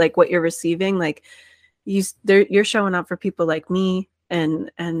matter like what you're receiving, like you're showing up for people like me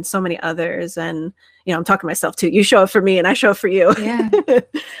and so many others. And, you know, I'm talking to myself too. You show up for me and I show up for you. Yeah.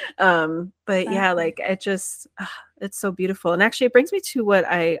 But yeah, like it just, it's so beautiful. And actually it brings me to what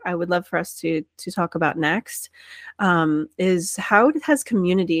I would love for us to talk about next, is how has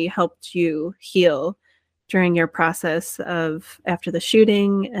community helped you heal during your process of after the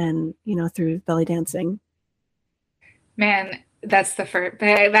shooting and, you know, through belly dancing? Man, that's the first,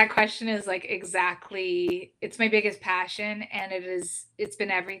 that question is like exactly, it's my biggest passion. And it's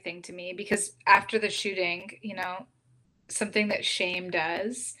been everything to me because after the shooting, you know, something that shame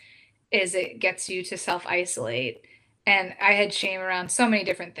does is it gets you to self-isolate. And I had shame around so many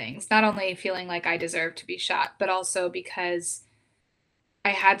different things, not only feeling like I deserved to be shot, but also because I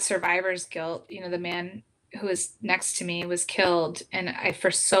had survivor's guilt. You know, the man who was next to me was killed, and I for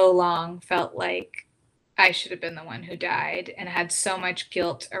so long felt like I should have been the one who died, and had so much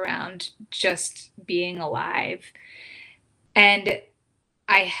guilt around just being alive. And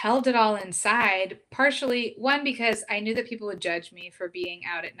I held it all inside, partially one because I knew that people would judge me for being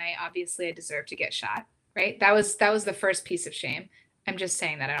out at night. Obviously I deserved to get shot, right? That was the first piece of shame. I'm just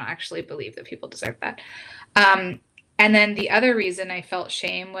saying that I don't actually believe that people deserve that. And then the other reason I felt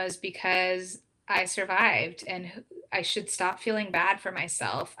shame was because I survived, and I should stop feeling bad for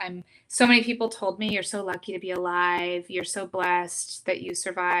myself. So many people told me, you're so lucky to be alive. You're so blessed that you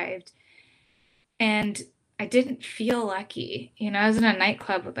survived. And I didn't feel lucky. You know, I was in a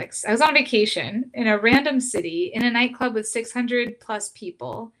nightclub with I was on vacation in a random city in a nightclub with 600 plus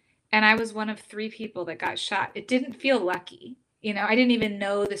people. And I was one of 3 people that got shot. It didn't feel lucky. You know, I didn't even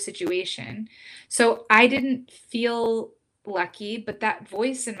know the situation. So I didn't feel lucky, but that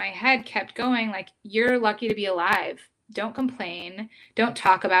voice in my head kept going like, you're lucky to be alive. Don't complain. Don't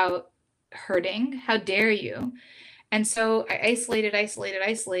talk about hurting. How dare you? And so I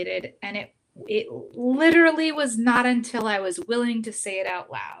isolated. And it literally was not until I was willing to say it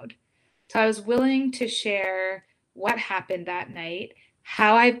out loud. So I was willing to share what happened that night,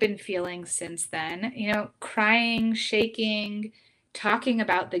 how I've been feeling since then, you know, crying, shaking, talking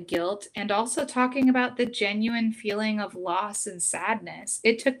about the guilt, and also talking about the genuine feeling of loss and sadness.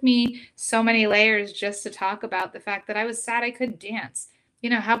 It took me so many layers just to talk about the fact that I was sad I couldn't dance. You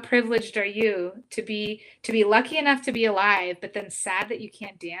know, how privileged are you to be lucky enough to be alive, but then sad that you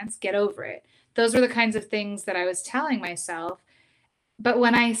can't dance? Get over it. Those were the kinds of things that I was telling myself. But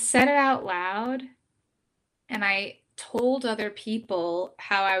when I said it out loud and I told other people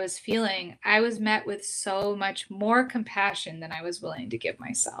how I was feeling, I was met with so much more compassion than I was willing to give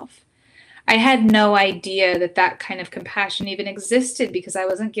myself. I had no idea that that kind of compassion even existed because I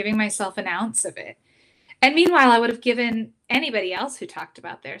wasn't giving myself an ounce of it. And meanwhile, I would have given anybody else who talked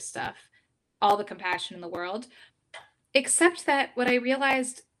about their stuff all the compassion in the world, except that what I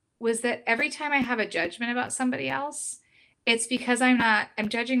realized was that every time I have a judgment about somebody else, it's because I'm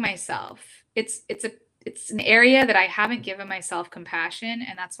judging myself. It's it's an area that I haven't given myself compassion,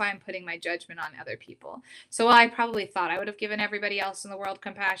 and that's why I'm putting my judgment on other people. So while I probably thought I would have given everybody else in the world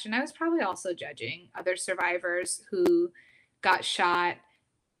compassion, I was probably also judging other survivors who got shot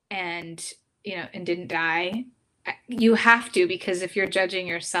and, and didn't die. You have to, because if you're judging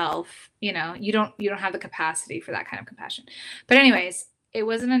yourself, you don't have the capacity for that kind of compassion. But anyways, it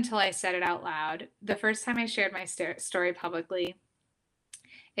wasn't until I said it out loud. The first time I shared my story publicly,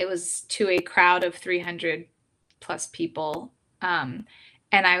 it was to a crowd of 300 plus people. And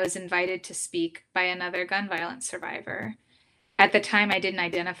I was invited to speak by another gun violence survivor. At the time, I didn't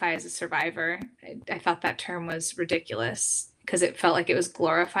identify as a survivor. I thought that term was ridiculous because it felt like it was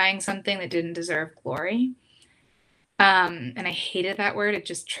glorifying something that didn't deserve glory. And I hated that word. It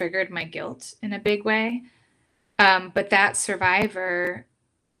just triggered my guilt in a big way. But that survivor,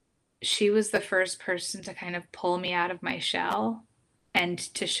 she was the first person to kind of pull me out of my shell and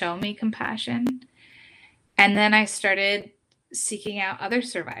to show me compassion. And then I started seeking out other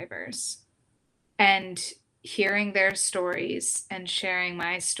survivors and hearing their stories and sharing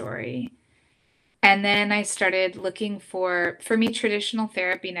my story. And then I started looking for me, traditional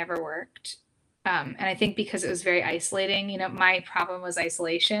therapy never worked. And I think because it was very isolating, my problem was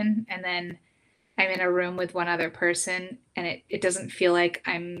isolation. And then I'm in a room with one other person, and it doesn't feel like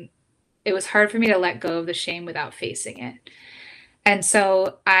it was hard for me to let go of the shame without facing it. And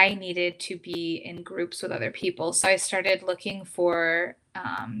so I needed to be in groups with other people. So I started looking for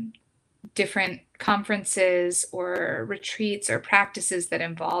different conferences or retreats or practices that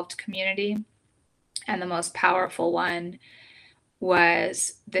involved community. And the most powerful one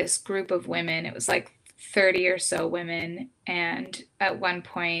was this group of women. It was like 30 or so women. And at one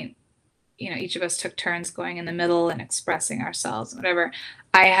point, each of us took turns going in the middle and expressing ourselves, whatever.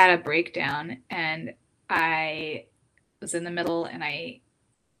 I had a breakdown, and I was in the middle, and I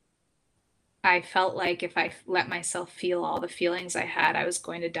felt like if I let myself feel all the feelings I had, I was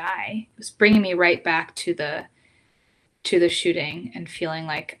going to die. It was bringing me right back to the shooting and feeling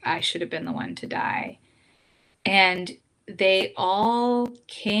like I should have been the one to die. And they all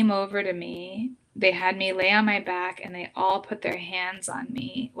came over to me. They had me lay on my back, and they all put their hands on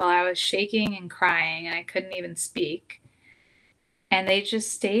me while I was shaking and crying, and I couldn't even speak. And they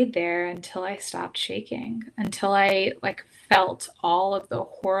just stayed there until I stopped shaking, until I felt all of the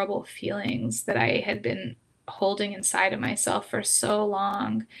horrible feelings that I had been holding inside of myself for so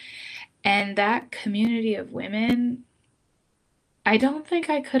long. And that community of women, I don't think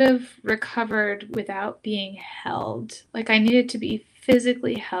I could have recovered without being held. I needed to be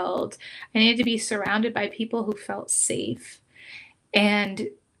physically held. I needed to be surrounded by people who felt safe. And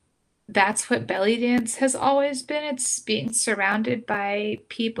that's what belly dance has always been. It's being surrounded by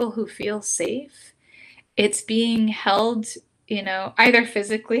people who feel safe. It's being held, either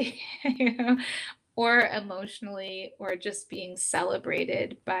physically, or emotionally, or just being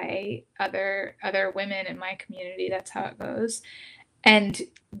celebrated by other women in my community. That's how it goes. And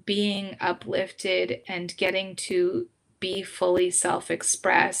being uplifted and getting to be fully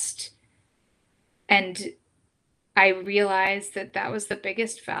self-expressed. And I realized that was the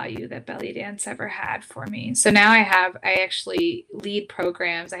biggest value that belly dance ever had for me. So now I actually lead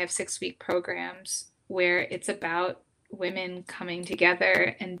programs. I have 6-week programs where it's about women coming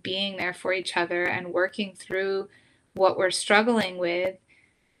together and being there for each other and working through what we're struggling with,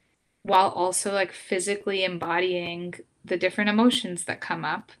 while also physically embodying the different emotions that come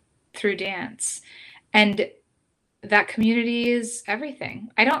up through dance. And that community is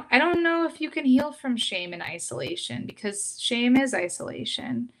everything. I don't know if you can heal from shame in isolation, because shame is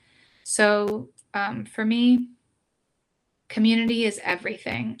isolation. So for me, community is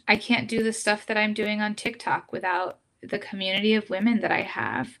everything. I can't do the stuff that I'm doing on TikTok without the community of women that I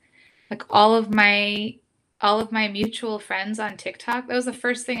have. All of my mutual friends on TikTok. That was the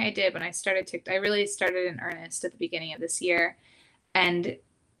first thing I did when I started TikTok. I really started in earnest at the beginning of this year. And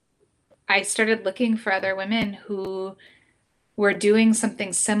I started looking for other women who were doing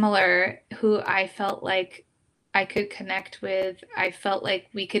something similar, who I felt like I could connect with. I felt like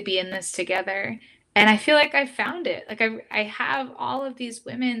we could be in this together. And I feel like I found it. I have all of these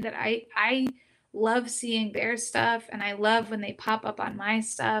women that I love seeing their stuff, and I love when they pop up on my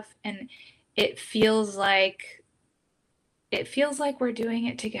stuff, and it feels like we're doing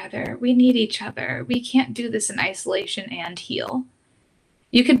it together. We need each other. We can't do this in isolation and heal.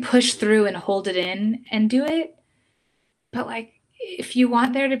 You can push through and hold it in and do it, but if you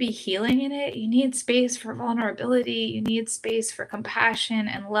want there to be healing in it, you need space for vulnerability. You need space for compassion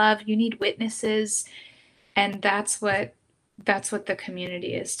and love. You need witnesses. And that's what the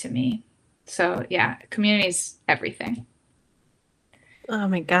community is to me. So yeah, community is everything. Oh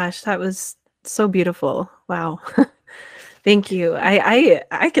my gosh, that was So beautiful. Wow. Thank you.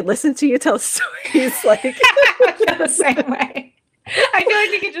 I could listen to you tell stories like I feel the same way. I feel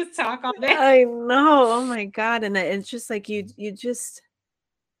like we could just talk all day. I know. Oh my God. And it's just like you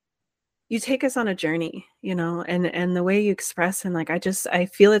take us on a journey, and the way you express, and like I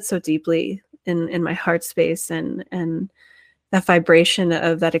feel it so deeply in my heart space, and that vibration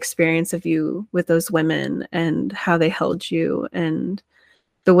of that experience of you with those women and how they held you, and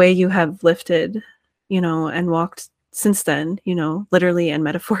the way you have lifted, and walked since then, literally and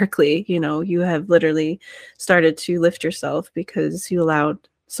metaphorically. You have literally started to lift yourself because you allowed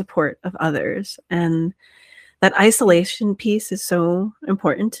support of others. And that isolation piece is so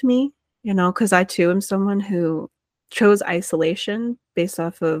important to me, because I too am someone who chose isolation based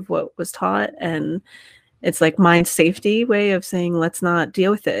off of what was taught. And it's like mind safety way of saying, let's not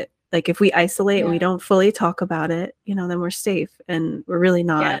deal with it. Like if we isolate and we Yeah. don't fully talk about it, then we're safe, and we're really Yeah.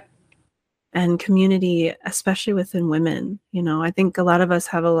 not. And community, especially within women, I think a lot of us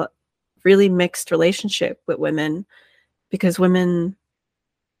have a really mixed relationship with women because women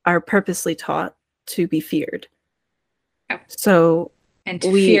are purposely taught to be feared. Yep. So And to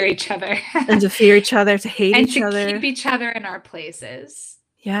fear each other. and to fear each other, to hate and each to other. keep each other in our places.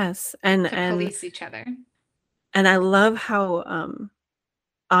 Yes. To police each other. And I love how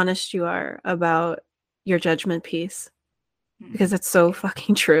honest you are about your judgment piece, because it's so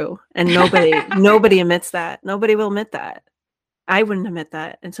fucking true. And nobody admits that. Nobody will admit that. I wouldn't admit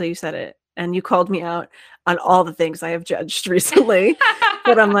that until you said it. And you called me out on all the things I have judged recently.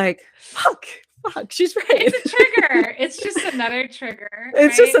 But I'm like, fuck, she's right. It's a trigger. It's just another trigger.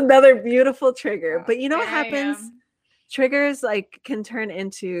 It's right? just another beautiful trigger. But you know what There I happens? am. Triggers like can turn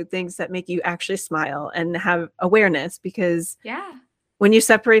into things that make you actually smile and have awareness, because Yeah. when you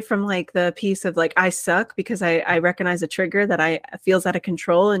separate from like the piece of like I suck because I recognize a trigger that I feels out of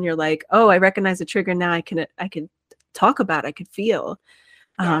control, and you're like, oh, I recognize a trigger now, I can talk about, I could feel.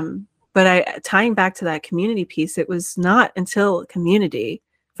 Yeah. But tying back to that community piece, it was not until community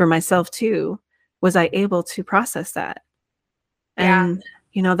for myself too was I able to process that. And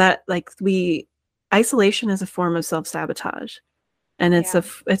that like isolation is a form of self-sabotage, and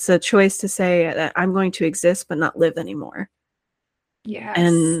it's a choice to say that I'm going to exist but not live anymore. Yes.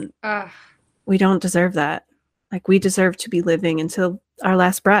 And we don't deserve that. Like we deserve to be living until our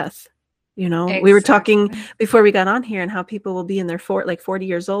last breath. Exactly. We were talking before we got on here and how people will be in their 40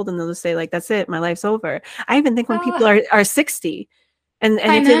 years old and they'll just say like, that's it, my life's over. I even think when people are 60 and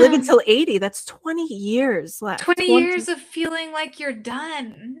if they live until 80, that's 20 years left. 20 years of feeling like you're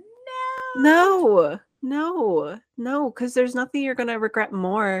done. No, because there's nothing you're going to regret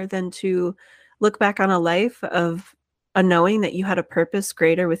more than to look back on a life of a knowing that you had a purpose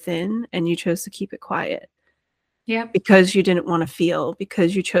greater within and you chose to keep it quiet. Yeah. Because you didn't want to feel,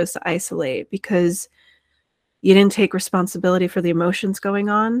 because you chose to isolate, because you didn't take responsibility for the emotions going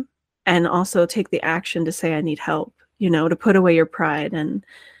on, and also take the action to say, I need help, to put away your pride and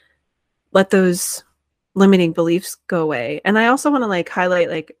let those limiting beliefs go away. And I also want to like highlight,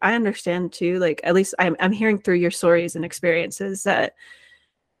 like, I understand too, like, at least I'm hearing through your stories and experiences that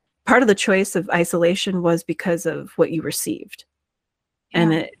part of the choice of isolation was because of what you received. Yeah.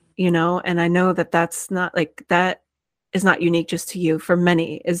 And it, and I know that that's not like, that is not unique just to you. For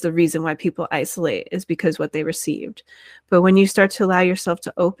many is the reason why people isolate is because what they received. But when you start to allow yourself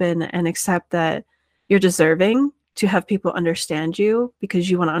to open and accept that you're deserving to have people understand you because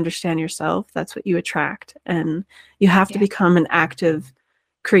you want to understand yourself, that's what you attract. And you have to become an active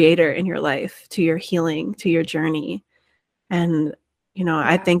creator in your life, to your healing, to your journey. And,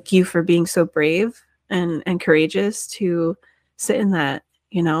 I thank you for being so brave and courageous to sit in that,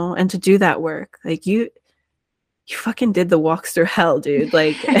 and to do that work. Like you fucking did the walks through hell, dude.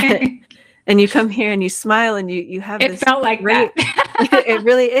 Like, and you come here and you smile and you have it this felt like great, that. it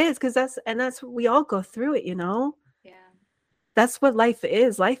really is. Cause that's we all go through it, Yeah. That's what life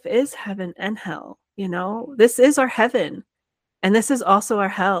is. Life is heaven and hell, this is our heaven and this is also our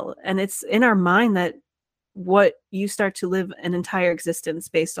hell. And it's in our mind that what you start to live an entire existence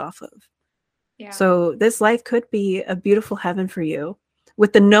based off of. Yeah. So this life could be a beautiful heaven for you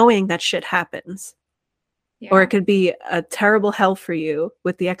with the knowing that shit happens. Yeah. Or it could be a terrible hell for you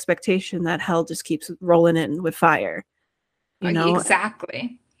with the expectation that hell just keeps rolling in with fire.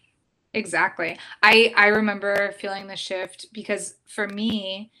 Exactly. I remember feeling the shift because for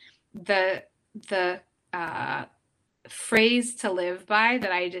me, the phrase to live by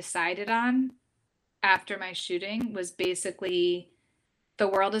that I decided on after my shooting was basically, the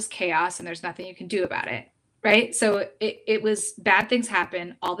world is chaos and there's nothing you can do about it. Right. So it was, bad things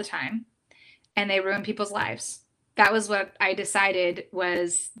happen all the time and they ruin people's lives. that was what I decided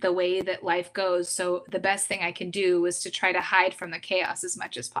was the way that life goes. So the best thing I can do was to try to hide from the chaos as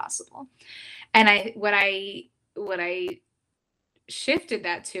much as possible. And what I shifted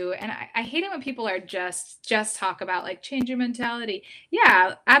that to, and I hate it when people are just talk about like change your mentality.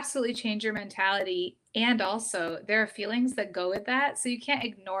 Yeah, absolutely change your mentality. And also there are feelings that go with that. So you can't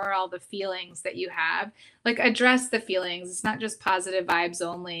ignore all the feelings that you have. Like address the feelings. It's not just positive vibes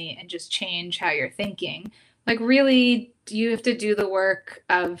only and just change how you're thinking. Like really you have to do the work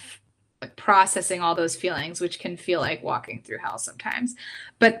of like processing all those feelings, which can feel like walking through hell sometimes.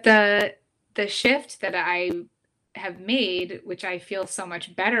 But the shift that I have made, which I feel so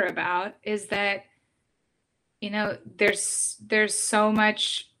much better about, is that there's so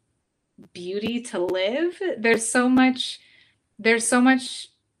much beauty to live. There's so much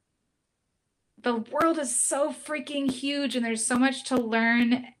the world is so freaking huge and there's so much to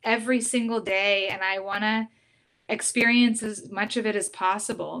learn every single day and I want to experience as much of it as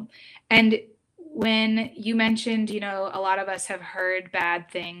possible. And when you mentioned, a lot of us have heard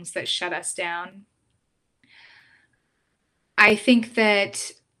bad things that shut us down. I think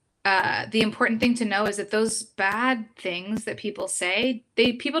that the important thing to know is that those bad things that people say,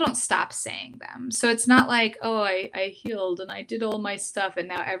 people don't stop saying them. So it's not like, oh, I healed and I did all my stuff and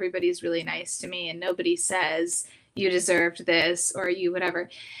now everybody's really nice to me and nobody says you deserved this or you whatever.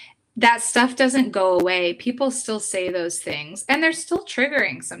 That stuff doesn't go away. People still say those things and they're still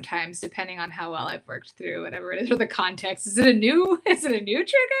triggering sometimes, depending on how well I've worked through whatever it is or the context. Is it a new trigger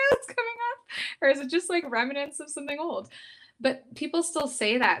that's coming up? Or is it just like remnants of something old? But people still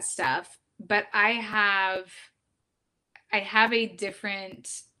say that stuff, but I have a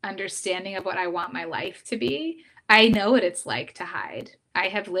different understanding of what I want my life to be. I know what it's like to hide. I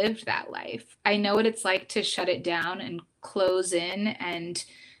have lived that life. I know what it's like to shut it down and close in and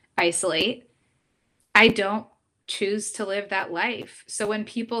isolate. I don't choose to live that life. So when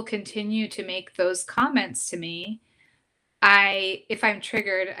people continue to make those comments to me, if I'm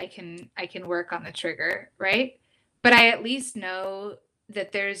triggered, I can work on the trigger, right? But I at least know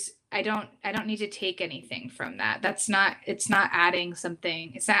that I don't need to take anything from that. It's not adding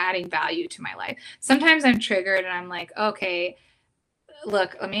something, it's not adding value to my life. Sometimes I'm triggered and I'm like, okay,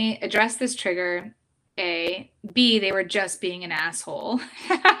 look, let me address this trigger. A, B, they were just being an asshole.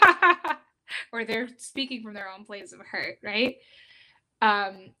 Or they're speaking from their own place of hurt, right?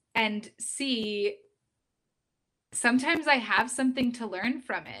 And C, sometimes I have something to learn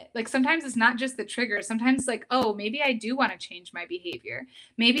from it. Like sometimes it's not just the trigger. Sometimes it's like, oh, maybe I do want to change my behavior.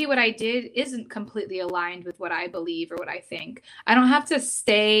 Maybe what I did isn't completely aligned with what I believe or what I think. I don't have to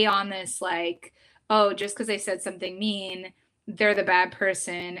stay on this like, oh, just because they said something mean, they're the bad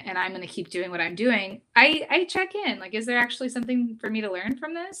person and I'm going to keep doing what I'm doing. I check in. Like, is there actually something for me to learn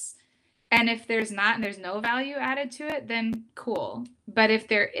from this? And if there's not and there's no value added to it, then cool. But if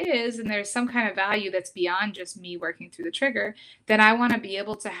there is and there's some kind of value that's beyond just me working through the trigger, then I want to be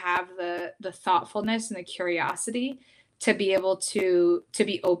able to have the thoughtfulness and the curiosity to be able to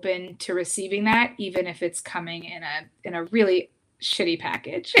be open to receiving that, even if it's coming in a really shitty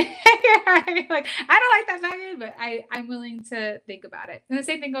package. Like, I don't like that package, but I'm willing to think about it. And the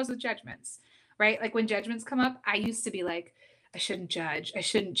same thing goes with judgments, right? Like when judgments come up, I used to be like, I shouldn't judge. I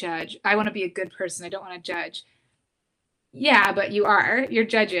shouldn't judge. I want to be a good person. I don't want to judge. Yeah, but you're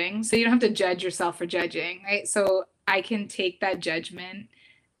judging. So you don't have to judge yourself for judging, right? So I can take that judgment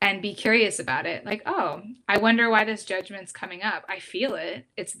and be curious about it. Like, oh, I wonder why this judgment's coming up. I feel it.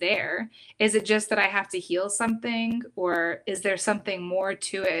 It's there. Is it just that I have to heal something or is there something more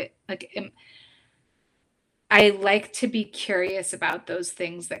to it? Like, I like to be curious about those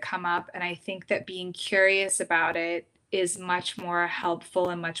things that come up. And I think that being curious about it is much more helpful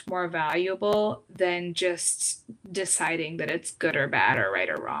and much more valuable than just deciding that it's good or bad or right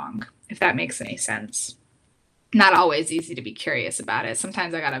or wrong, if that makes any sense. Not always easy to be curious about it.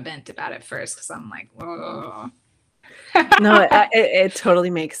 Sometimes I got to vent about it first because I'm like, whoa. No, it totally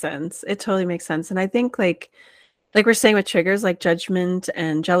makes sense. It totally makes sense. And I think like we're saying with triggers like judgment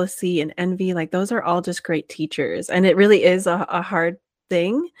and jealousy and envy, like those are all just great teachers. And it really is a hard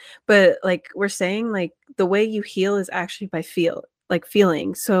thing. But like we're saying, like the way you heal is actually by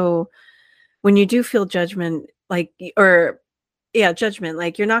feeling. So when you do feel judgment, judgment,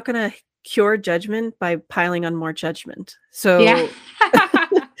 like you're not going to cure judgment by piling on more judgment. So yeah.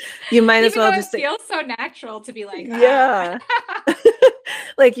 You might as well just, it feels so natural to be like, yeah.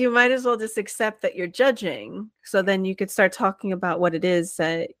 Like you might as well just accept that you're judging. So then you could start talking about what it is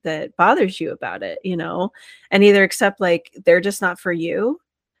that bothers you about it, and either accept like they're just not for you,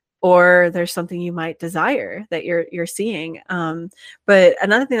 or there's something you might desire that you're seeing. But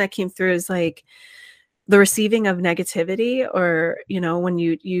another thing that came through is like the receiving of negativity, or, you know, when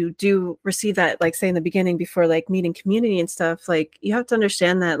you do receive that, like say in the beginning before like meeting community and stuff, like you have to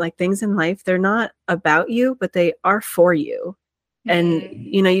understand that like things in life, they're not about you, but they are for you. And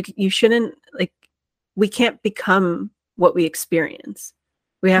you know, you shouldn't, like, we can't become what we experience.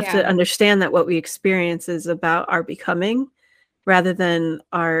 We have to Yeah. understand that what we experience is about our becoming rather than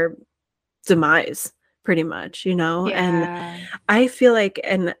our demise, pretty much, you know. And Yeah. I feel like,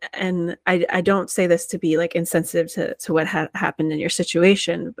 and I don't say this to be like insensitive to what happened in your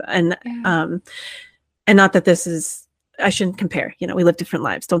situation, Yeah. and not that this is, I shouldn't compare, you know, we live different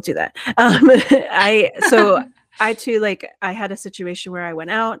lives, don't do that. I too, like, I had a situation where I went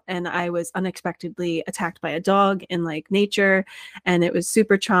out and I was unexpectedly attacked by a dog in like nature, and it was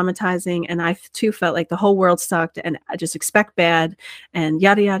super traumatizing. And I too felt like the whole world sucked and I just expect bad and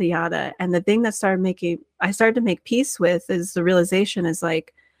yada, yada, yada. And the thing that I started to make peace with is the realization is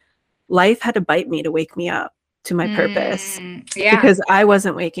like, life had to bite me to wake me up to my purpose Yeah. because I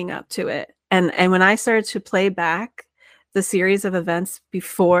wasn't waking up to it. And when I started to play back the series of events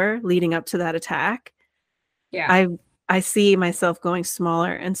before leading up to that attack, Yeah. I see myself going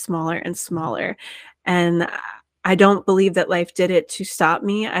smaller and smaller and smaller. And I don't believe that life did it to stop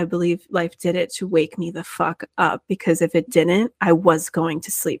me. I believe life did it to wake me the fuck up, because if it didn't, I was going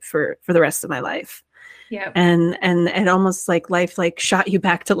to sleep for the rest of my life. Yep. And almost like life like shot you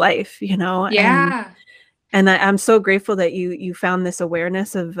back to life, you know? Yeah. And I'm so grateful that you found this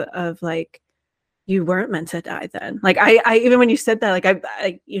awareness of like, you weren't meant to die then. Like I even when you said that, like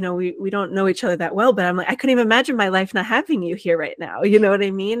I you know, we don't know each other that well, but I'm like, I couldn't even imagine my life not having you here right now. You know what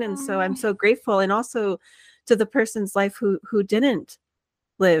I mean? And so I'm Oh, so grateful. And also to the person's life who didn't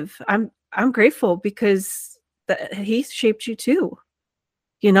live. I'm grateful because he shaped you too.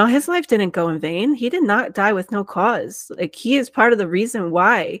 You know, his life didn't go in vain. He did not die with no cause. Like, he is part of the reason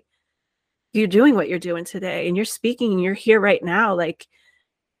why you're doing what you're doing today, and you're speaking and you're here right now. Like,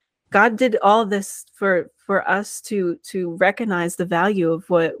 God did all of this for us to recognize the value of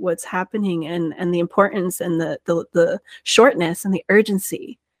what's happening, and the importance and the shortness and the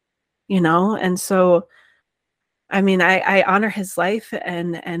urgency, you know. And so I mean, I honor his life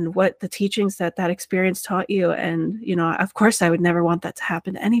and what the teachings that experience taught you. And, you know, of course I would never want that to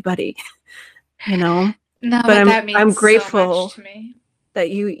happen to anybody, you know, no, but but that I'm means so much grateful to me.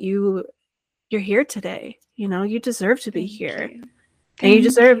 that you're here today. You know, you deserve to be Thank here, you. and Thank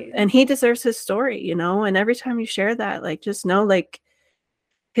you. he deserves his story, you know. And every time you share that, like, just know, like,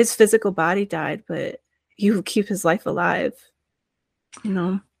 his physical body died, but you keep his life alive, you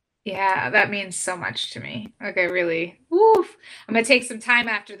know. Yeah, that means so much to me. Like, I really, woof. I'm gonna take some time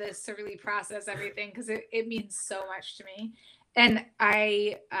after this to really process everything because it means so much to me. And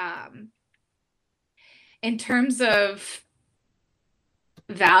in terms of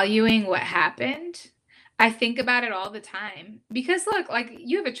valuing what happened, I think about it all the time because look, like,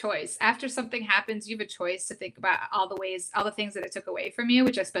 you have a choice. After something happens, you have a choice to think about all the ways, all the things that it took away from you,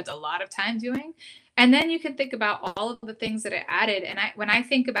 which I spent a lot of time doing. And then you can think about all of the things that it added. And when I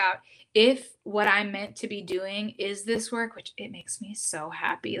think about if what I'm meant to be doing is this work, which it makes me so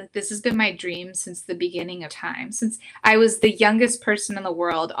happy. Like, this has been my dream since the beginning of time. Since I was the youngest person in the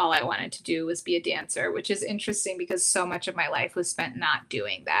world, all I wanted to do was be a dancer, which is interesting because so much of my life was spent not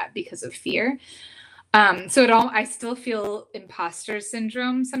doing that because of fear. So I still feel imposter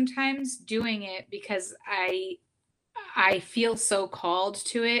syndrome sometimes doing it because I feel so called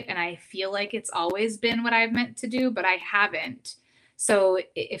to it and I feel like it's always been what I've meant to do, but I haven't. So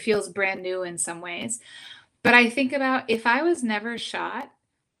it feels brand new in some ways. But I think about if I was never shot,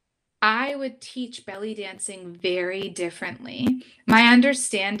 I would teach belly dancing very differently. My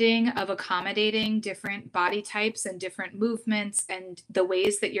understanding of accommodating different body types and different movements and the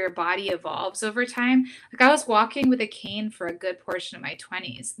ways that your body evolves over time. Like, I was walking with a cane for a good portion of my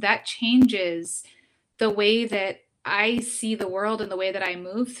 20s. That changes the way that I see the world and the way that I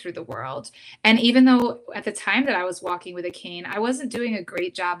move through the world. And even though at the time that I was walking with a cane, I wasn't doing a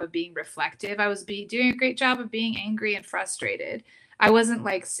great job of being reflective, I was doing a great job of being angry and frustrated. I wasn't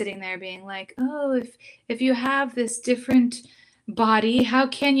like sitting there being like, "Oh, if you have this different body, how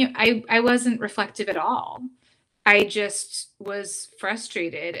can you?" I wasn't reflective at all. I just was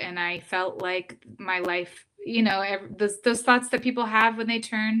frustrated and I felt like my life, those thoughts that people have when they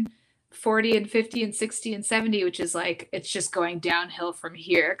turn 40 and 50 and 60 and 70, which is like, it's just going downhill from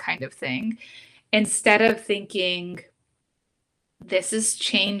here kind of thing. Instead of thinking, this is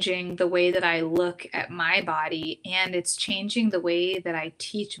changing the way that I look at my body and it's changing the way that I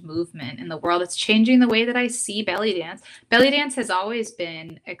teach movement in the world. It's changing the way that I see belly dance. Belly dance has always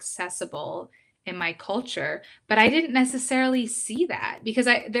been accessible in my culture, but I didn't necessarily see that because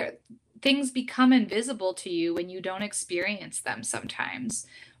things become invisible to you when you don't experience them sometimes,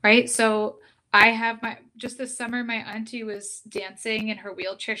 right? So I have my just this summer, my auntie was dancing in her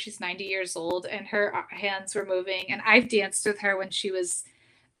wheelchair. She's 90 years old, and her hands were moving. And I've danced with her when she was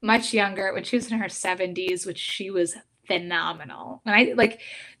much younger, when she was in her 70s, which she was phenomenal. And I like,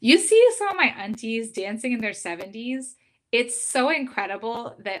 you see some of my aunties dancing in their 70s. It's so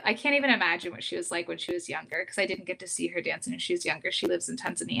incredible that I can't even imagine what she was like when she was younger, because I didn't get to see her dancing when she was younger. She lives in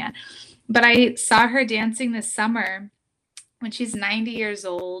Tanzania. But I saw her dancing this summer when she's 90 years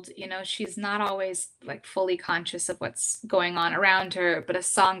old. You know, she's not always like fully conscious of what's going on around her, but a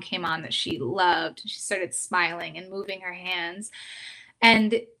song came on that she loved, and she started smiling and moving her hands.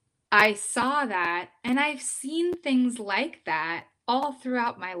 And I saw that, and I've seen things like that all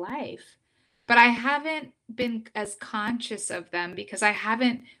throughout my life, but I haven't been as conscious of them because I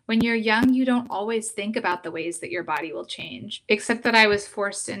haven't, when you're young, you don't always think about the ways that your body will change, except that I was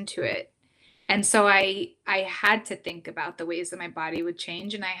forced into it. And so I had to think about the ways that my body would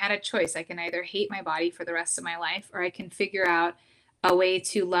change, and I had a choice. I can either hate my body for the rest of my life, or I can figure out a way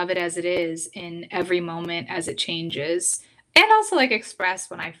to love it as it is in every moment as it changes, and also like express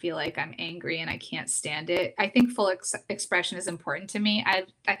when I feel like I'm angry and I can't stand it. I think full expression is important to me.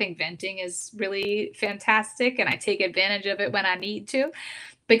 I think venting is really fantastic, and I take advantage of it when I need to,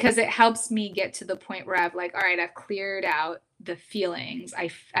 because it helps me get to the point where I've like, all right, I've cleared out the feelings.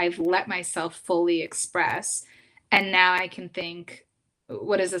 I've let myself fully express, and now I can think,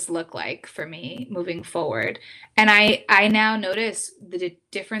 what does this look like for me moving forward? And I now notice the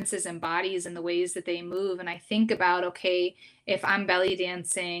differences in bodies and the ways that they move, and I think about, okay, if I'm belly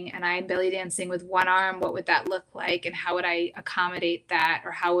dancing and I'm belly dancing with one arm, what would that look like, and how would I accommodate that?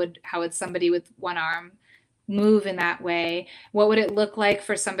 Or how would somebody with one arm move in that way? What would it look like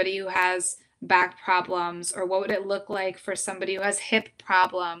for somebody who has back problems? Or what would it look like for somebody who has hip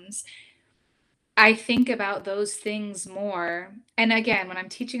problems? I think about those things more. And again, when I'm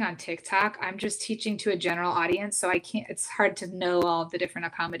teaching on TikTok, I'm just teaching to a general audience. So I can't, it's hard to know all of the different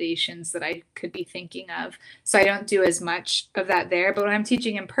accommodations that I could be thinking of. So I don't do as much of that there. But when I'm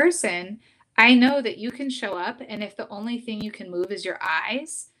teaching in person, I know that you can show up, and if the only thing you can move is your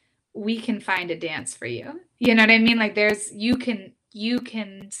eyes, we can find a dance for you. You know what I mean? Like you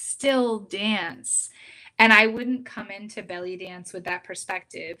can still dance. And I wouldn't come into belly dance with that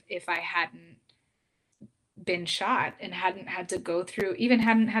perspective if I hadn't been shot and hadn't had to go through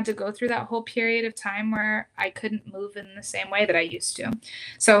that whole period of time where I couldn't move in the same way that I used to.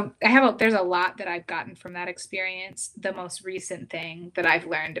 So there's a lot that I've gotten from that experience. The most recent thing that I've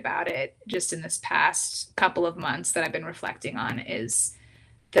learned about it just in this past couple of months that I've been reflecting on is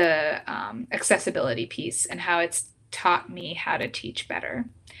the accessibility piece, and how it's taught me how to teach better.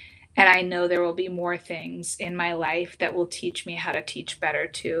 And I know there will be more things in my life that will teach me how to teach better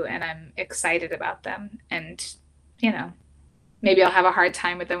too. And I'm excited about them. And, maybe I'll have a hard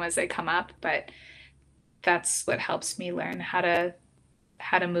time with them as they come up, but that's what helps me learn how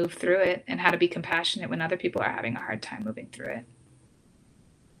to move through it, and how to be compassionate when other people are having a hard time moving through it.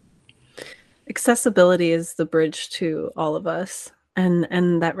 Accessibility is the bridge to all of us.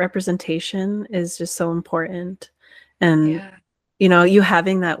 And that representation is just so important. And Yeah. You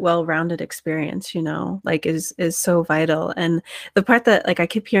having that well-rounded experience, like is so vital. And the part that like I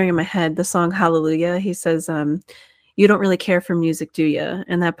keep hearing in my head, the song Hallelujah, he says, you don't really care for music, do you?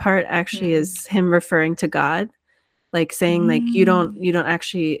 And that part actually is him referring to God, like saying like you don't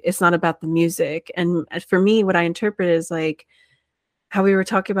actually, it's not about the music. And for me, what I interpret is like how we were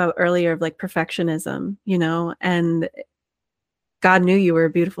talking about earlier of like perfectionism, and God knew you were a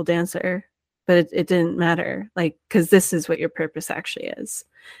beautiful dancer, but it didn't matter, like, because this is what your purpose actually is,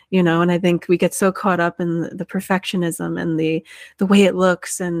 and I think we get so caught up in the perfectionism and the way it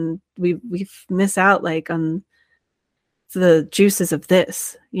looks, and we miss out like on the juices of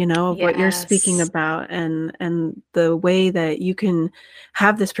this, of what you're speaking Yes. about, and the way that you can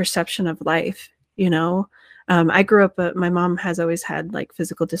have this perception of life. I grew up, my mom has always had like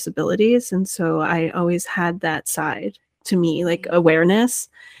physical disabilities, and so I always had that side to me, like awareness.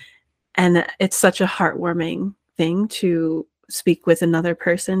 And it's such a heartwarming thing to speak with another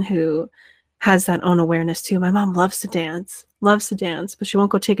person who has that own awareness too. My mom loves to dance, but she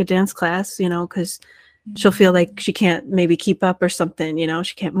won't go take a dance class, because she'll feel like she can't maybe keep up or something,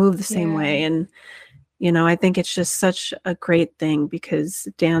 she can't move the same way. And, I think it's just such a great thing, because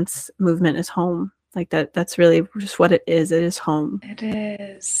dance movement is home. Like that's really just what it is. It is home. It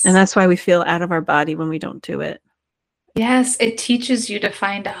is. And that's why we feel out of our body when we don't do it. Yes, it teaches you to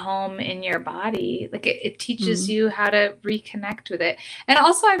find a home in your body. Like it teaches Mm. you how to reconnect with it. And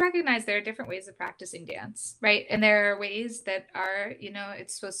also, I recognize there are different ways of practicing dance, right? And there are ways that are,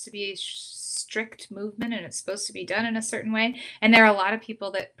 it's supposed to be a strict movement and it's supposed to be done in a certain way. And there are a lot of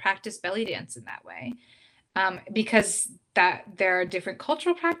people that practice belly dance in that way, because that there are different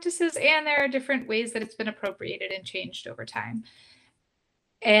cultural practices and there are different ways that it's been appropriated and changed over time.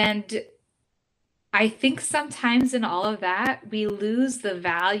 And I think sometimes in all of that, we lose the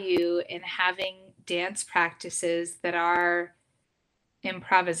value in having dance practices that are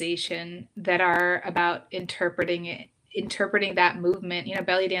improvisation, that are about interpreting it, interpreting that movement.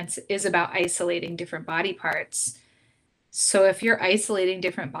 Belly dance is about isolating different body parts. So if you're isolating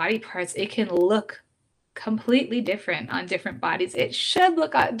different body parts, it can look completely different on different bodies. It should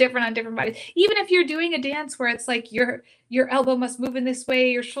look different on different bodies. Even if you're doing a dance where it's like your elbow must move in this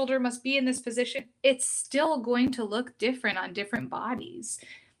way, your shoulder must be in this position, it's still going to look different on different bodies.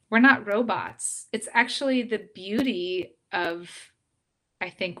 We're not robots. It's actually the beauty of, I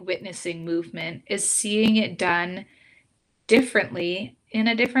think, witnessing movement is seeing it done differently in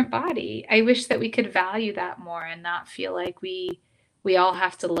a different body. I wish that we could value that more and not feel like we all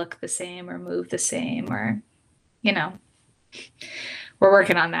have to look the same or move the same, or we're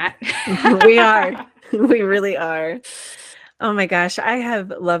working on that. We are. We really are. Oh my gosh, I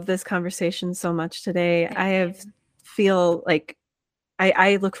have loved this conversation so much today. Feel like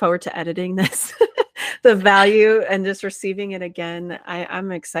I look forward to editing this, the value and just receiving it again.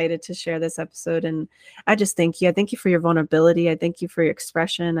 I'm excited to share this episode, and I just thank you. I thank you for your vulnerability. I thank you for your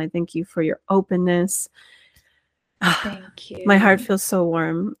expression. I thank you for your openness. Thank you. My heart feels so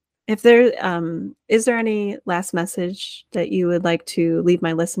warm. If there is there any last message that you would like to leave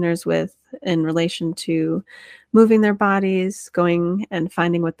my listeners with in relation to moving their bodies, going and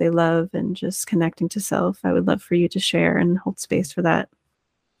finding what they love, and just connecting to self, I would love for you to share and hold space for that.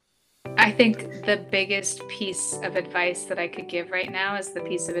 I think the biggest piece of advice that I could give right now is the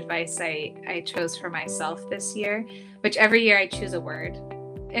piece of advice I chose for myself this year, which every year I choose a word.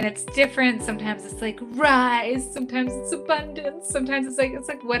 And it's different. Sometimes it's like rise, sometimes it's abundance, sometimes it's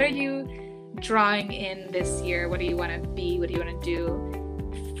like what are you drawing in this year? What do you want to be? What do you want to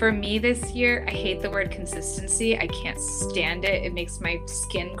do? For me this year, I hate the word consistency. I can't stand it. It makes my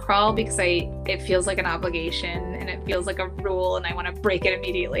skin crawl because it feels like an obligation and it feels like a rule and I want to break it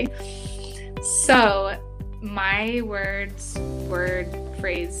immediately. So my word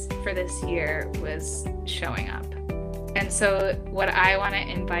phrase for this year was showing up. And so what I want to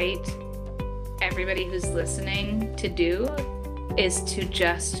invite everybody who's listening to do is to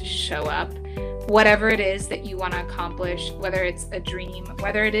just show up. Whatever it is that you want to accomplish, whether it's a dream,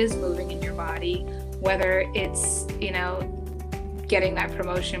 whether it is moving in your body, whether it's, getting that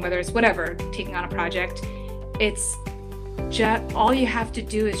promotion, whether it's whatever, taking on a project, it's just all you have to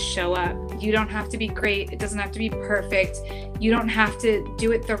do is show up. You don't have to be great. It doesn't have to be perfect. You don't have to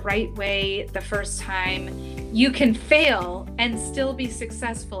do it the right way the first time. You can fail and still be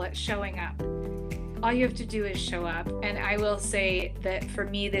successful at showing up. All you have to do is show up. And I will say that for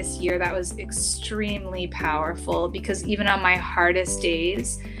me this year, that was extremely powerful because even on my hardest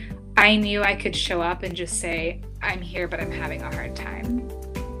days, I knew I could show up and just say, I'm here, but I'm having a hard time.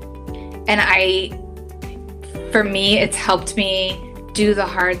 And for me, it's helped me do the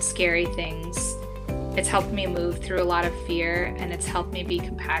hard, scary things. It's helped me move through a lot of fear, and it's helped me be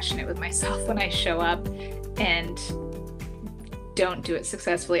compassionate with myself when I show up and don't do it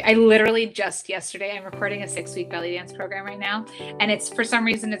successfully. I literally just yesterday, I'm recording a 6-week belly dance program right now. And for some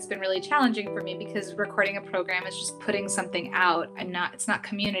reason, it's been really challenging for me because recording a program is just putting something out. It's not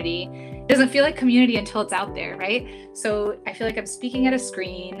community. It doesn't feel like community until it's out there, right? So I feel like I'm speaking at a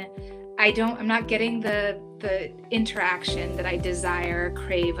screen. I'm not getting the interaction that I desire,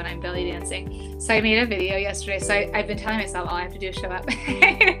 crave when I'm belly dancing. So I made a video yesterday. So I've been telling myself all I have to do is show up.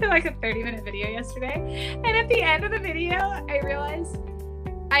 Like a 30-minute video yesterday. And at the end of the video, I realized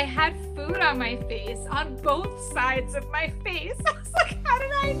I had food on my face, on both sides of my face. I was like, how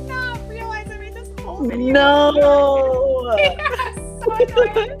did I not realize I made this whole video? No! Yeah, so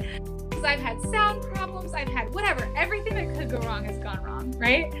annoying. Because I've had sound problems, I've had whatever. Everything that could go wrong has gone wrong,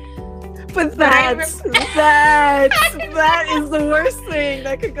 right? But that is the worst thing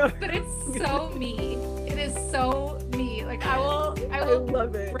that could go. But it's so me. It is so me. Like I will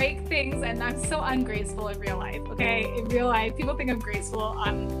love it. Break things, and I'm so ungraceful in real life. Okay, in real life, people think I'm graceful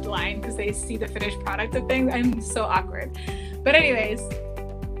online because they see the finished product of things. I'm so awkward. But anyways,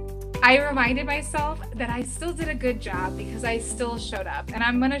 I reminded myself that I still did a good job because I still showed up. And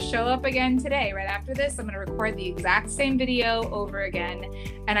I'm going to show up again today. Right after this, I'm going to record the exact same video over again.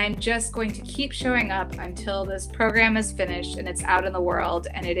 And I'm just going to keep showing up until this program is finished and it's out in the world.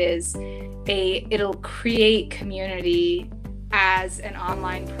 And it'll create community as an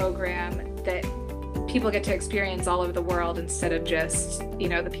online program that people get to experience all over the world instead of just,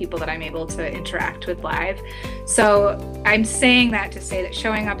 the people that I'm able to interact with live. So I'm saying that to say that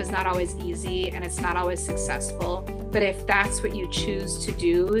showing up is not always easy and it's not always successful. But if that's what you choose to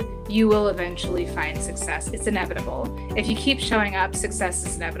do, you will eventually find success. It's inevitable. If you keep showing up, success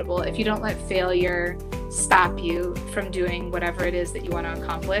is inevitable. If you don't let failure stop you from doing whatever it is that you want to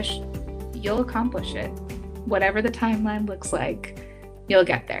accomplish, you'll accomplish it. Whatever the timeline looks like, you'll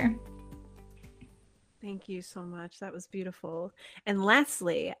get there. Thank you so much. That was beautiful. And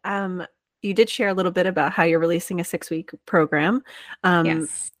lastly, you did share a little bit about how you're releasing a 6-week program.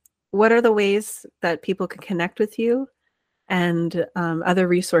 Yes. What are the ways that people can connect with you and other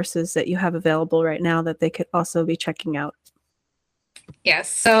resources that you have available right now that they could also be checking out? Yes.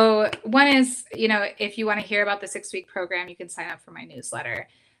 So one is, if you want to hear about the 6-week program, you can sign up for my newsletter.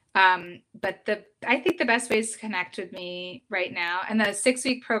 But I think the best ways to connect with me right now, and the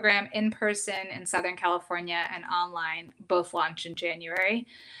 6-week program in person in Southern California and online both launch in January.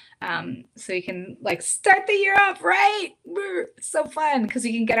 So you can start the year off right. It's so fun because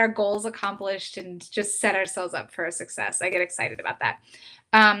we can get our goals accomplished and just set ourselves up for a success. I get excited about that.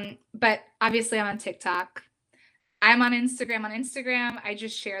 But obviously I'm on TikTok. I'm on Instagram. On Instagram, I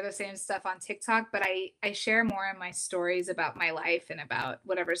just share the same stuff on TikTok, but I share more in my stories about my life and about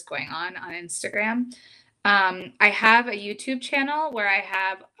whatever's going on Instagram. I have a YouTube channel where I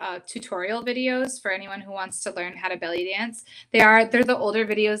have tutorial videos for anyone who wants to learn how to belly dance. They're the older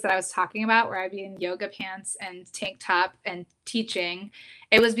videos that I was talking about where I'd be in yoga pants and tank top and teaching.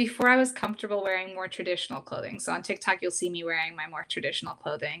 It was before I was comfortable wearing more traditional clothing. So on TikTok, you'll see me wearing my more traditional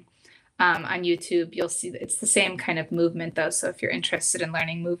clothing. On YouTube, you'll see it's the same kind of movement though. So if you're interested in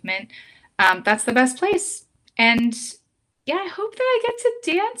learning movement, that's the best place. And yeah, I hope that I get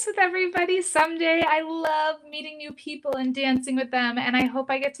to dance with everybody someday. I love meeting new people and dancing with them. And I hope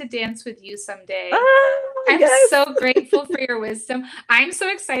I get to dance with you someday. I'm so grateful for your wisdom. I'm so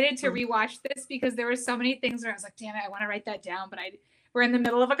excited to rewatch this because there were so many things where I was like, damn it, I want to write that down, but we're in the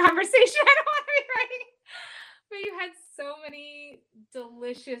middle of a conversation. I don't want to be writing. But you had so many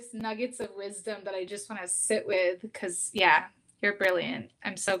delicious nuggets of wisdom that I just want to sit with because, yeah, you're brilliant.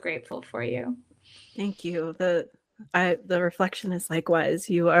 I'm so grateful for you. Thank you. The reflection is likewise.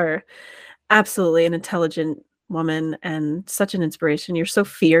 You are absolutely an intelligent woman and such an inspiration. You're so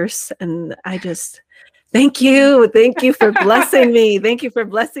fierce. And I just thank you. Thank you for blessing me. Thank you for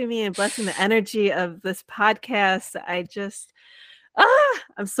blessing me and blessing the energy of this podcast.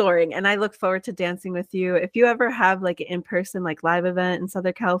 I'm soaring and I look forward to dancing with you. If you ever have an in-person live event in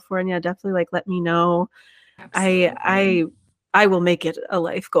Southern California, definitely let me know. Absolutely. I will make it a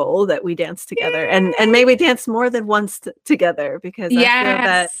life goal that we dance together. Yay! and may we dance more than once together because I feel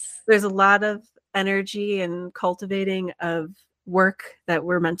that there's a lot of energy and cultivating of work that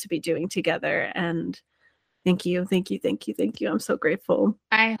we're meant to be doing together. And thank you. I'm so grateful.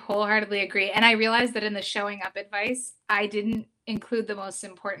 I wholeheartedly agree. And I realized that in the showing up advice, I didn't include the most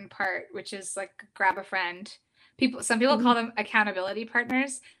important part, which is grab a friend. Some people call them accountability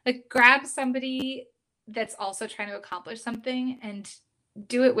partners. Grab somebody that's also trying to accomplish something and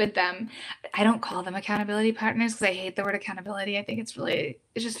do it with them. I don't call them accountability partners because I hate the word accountability. I think it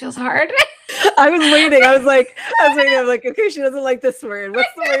just feels hard. I was waiting. I'm like, okay, she doesn't like this word.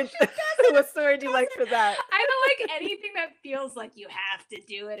 What's the word? What's the word you like for that? I don't like anything that feels like you have to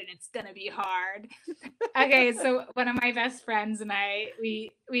do it and it's gonna be hard. Okay, so one of my best friends and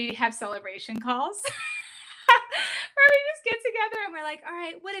we have celebration calls. Where we just get together and we're like, all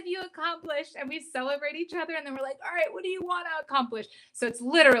right, what have you accomplished? And we celebrate each other. And then we're like, all right, what do you want to accomplish? So it's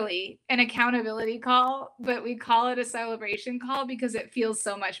literally an accountability call, but we call it a celebration call because it feels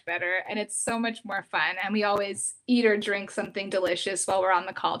so much better and it's so much more fun. And we always eat or drink something delicious while we're on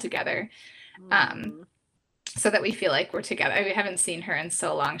the call together. So that we feel like we're together. We haven't seen her in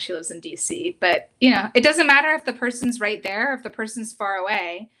so long. She lives in DC, but it doesn't matter if the person's right there, or if the person's far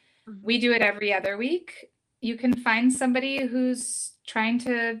away. We do it every other week. You can find somebody who's trying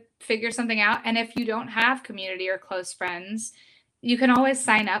to figure something out. And if you don't have community or close friends, you can always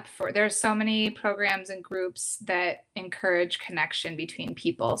sign up there's so many programs and groups that encourage connection between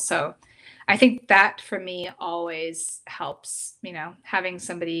people. So I think that for me always helps, having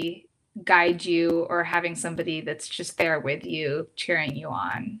somebody guide you or having somebody that's just there with you, cheering you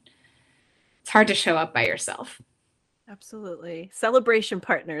on. It's hard to show up by yourself. Absolutely. Celebration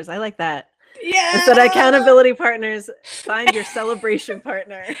partners. I like that. Yeah. Instead of accountability partners, find your celebration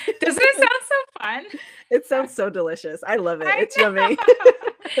partner. Doesn't it sound so fun? It sounds so delicious. I love it. It's know. yummy.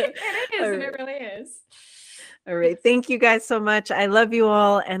 It is, All and right. it really is. All right. Thank you guys so much. I love you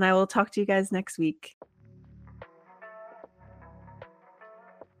all, and I will talk to you guys next week.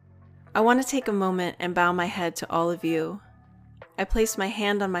 I want to take a moment and bow my head to all of you. I place my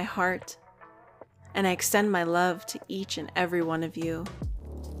hand on my heart, and I extend my love to each and every one of you.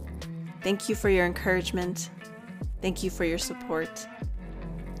 Thank you for your encouragement. Thank you for your support.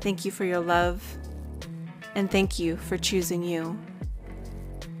 Thank you for your love. And thank you for choosing you.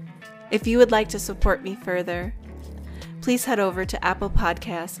 If you would like to support me further, please head over to Apple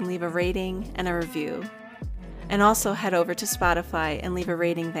Podcasts and leave a rating and a review. And also head over to Spotify and leave a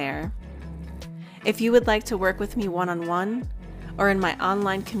rating there. If you would like to work with me one-on-one or in my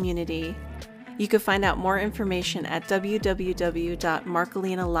online community, you can find out more information at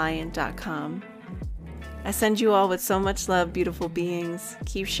www.markelinalion.com. I send you all with so much love, beautiful beings.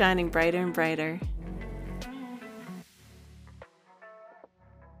 Keep shining brighter and brighter.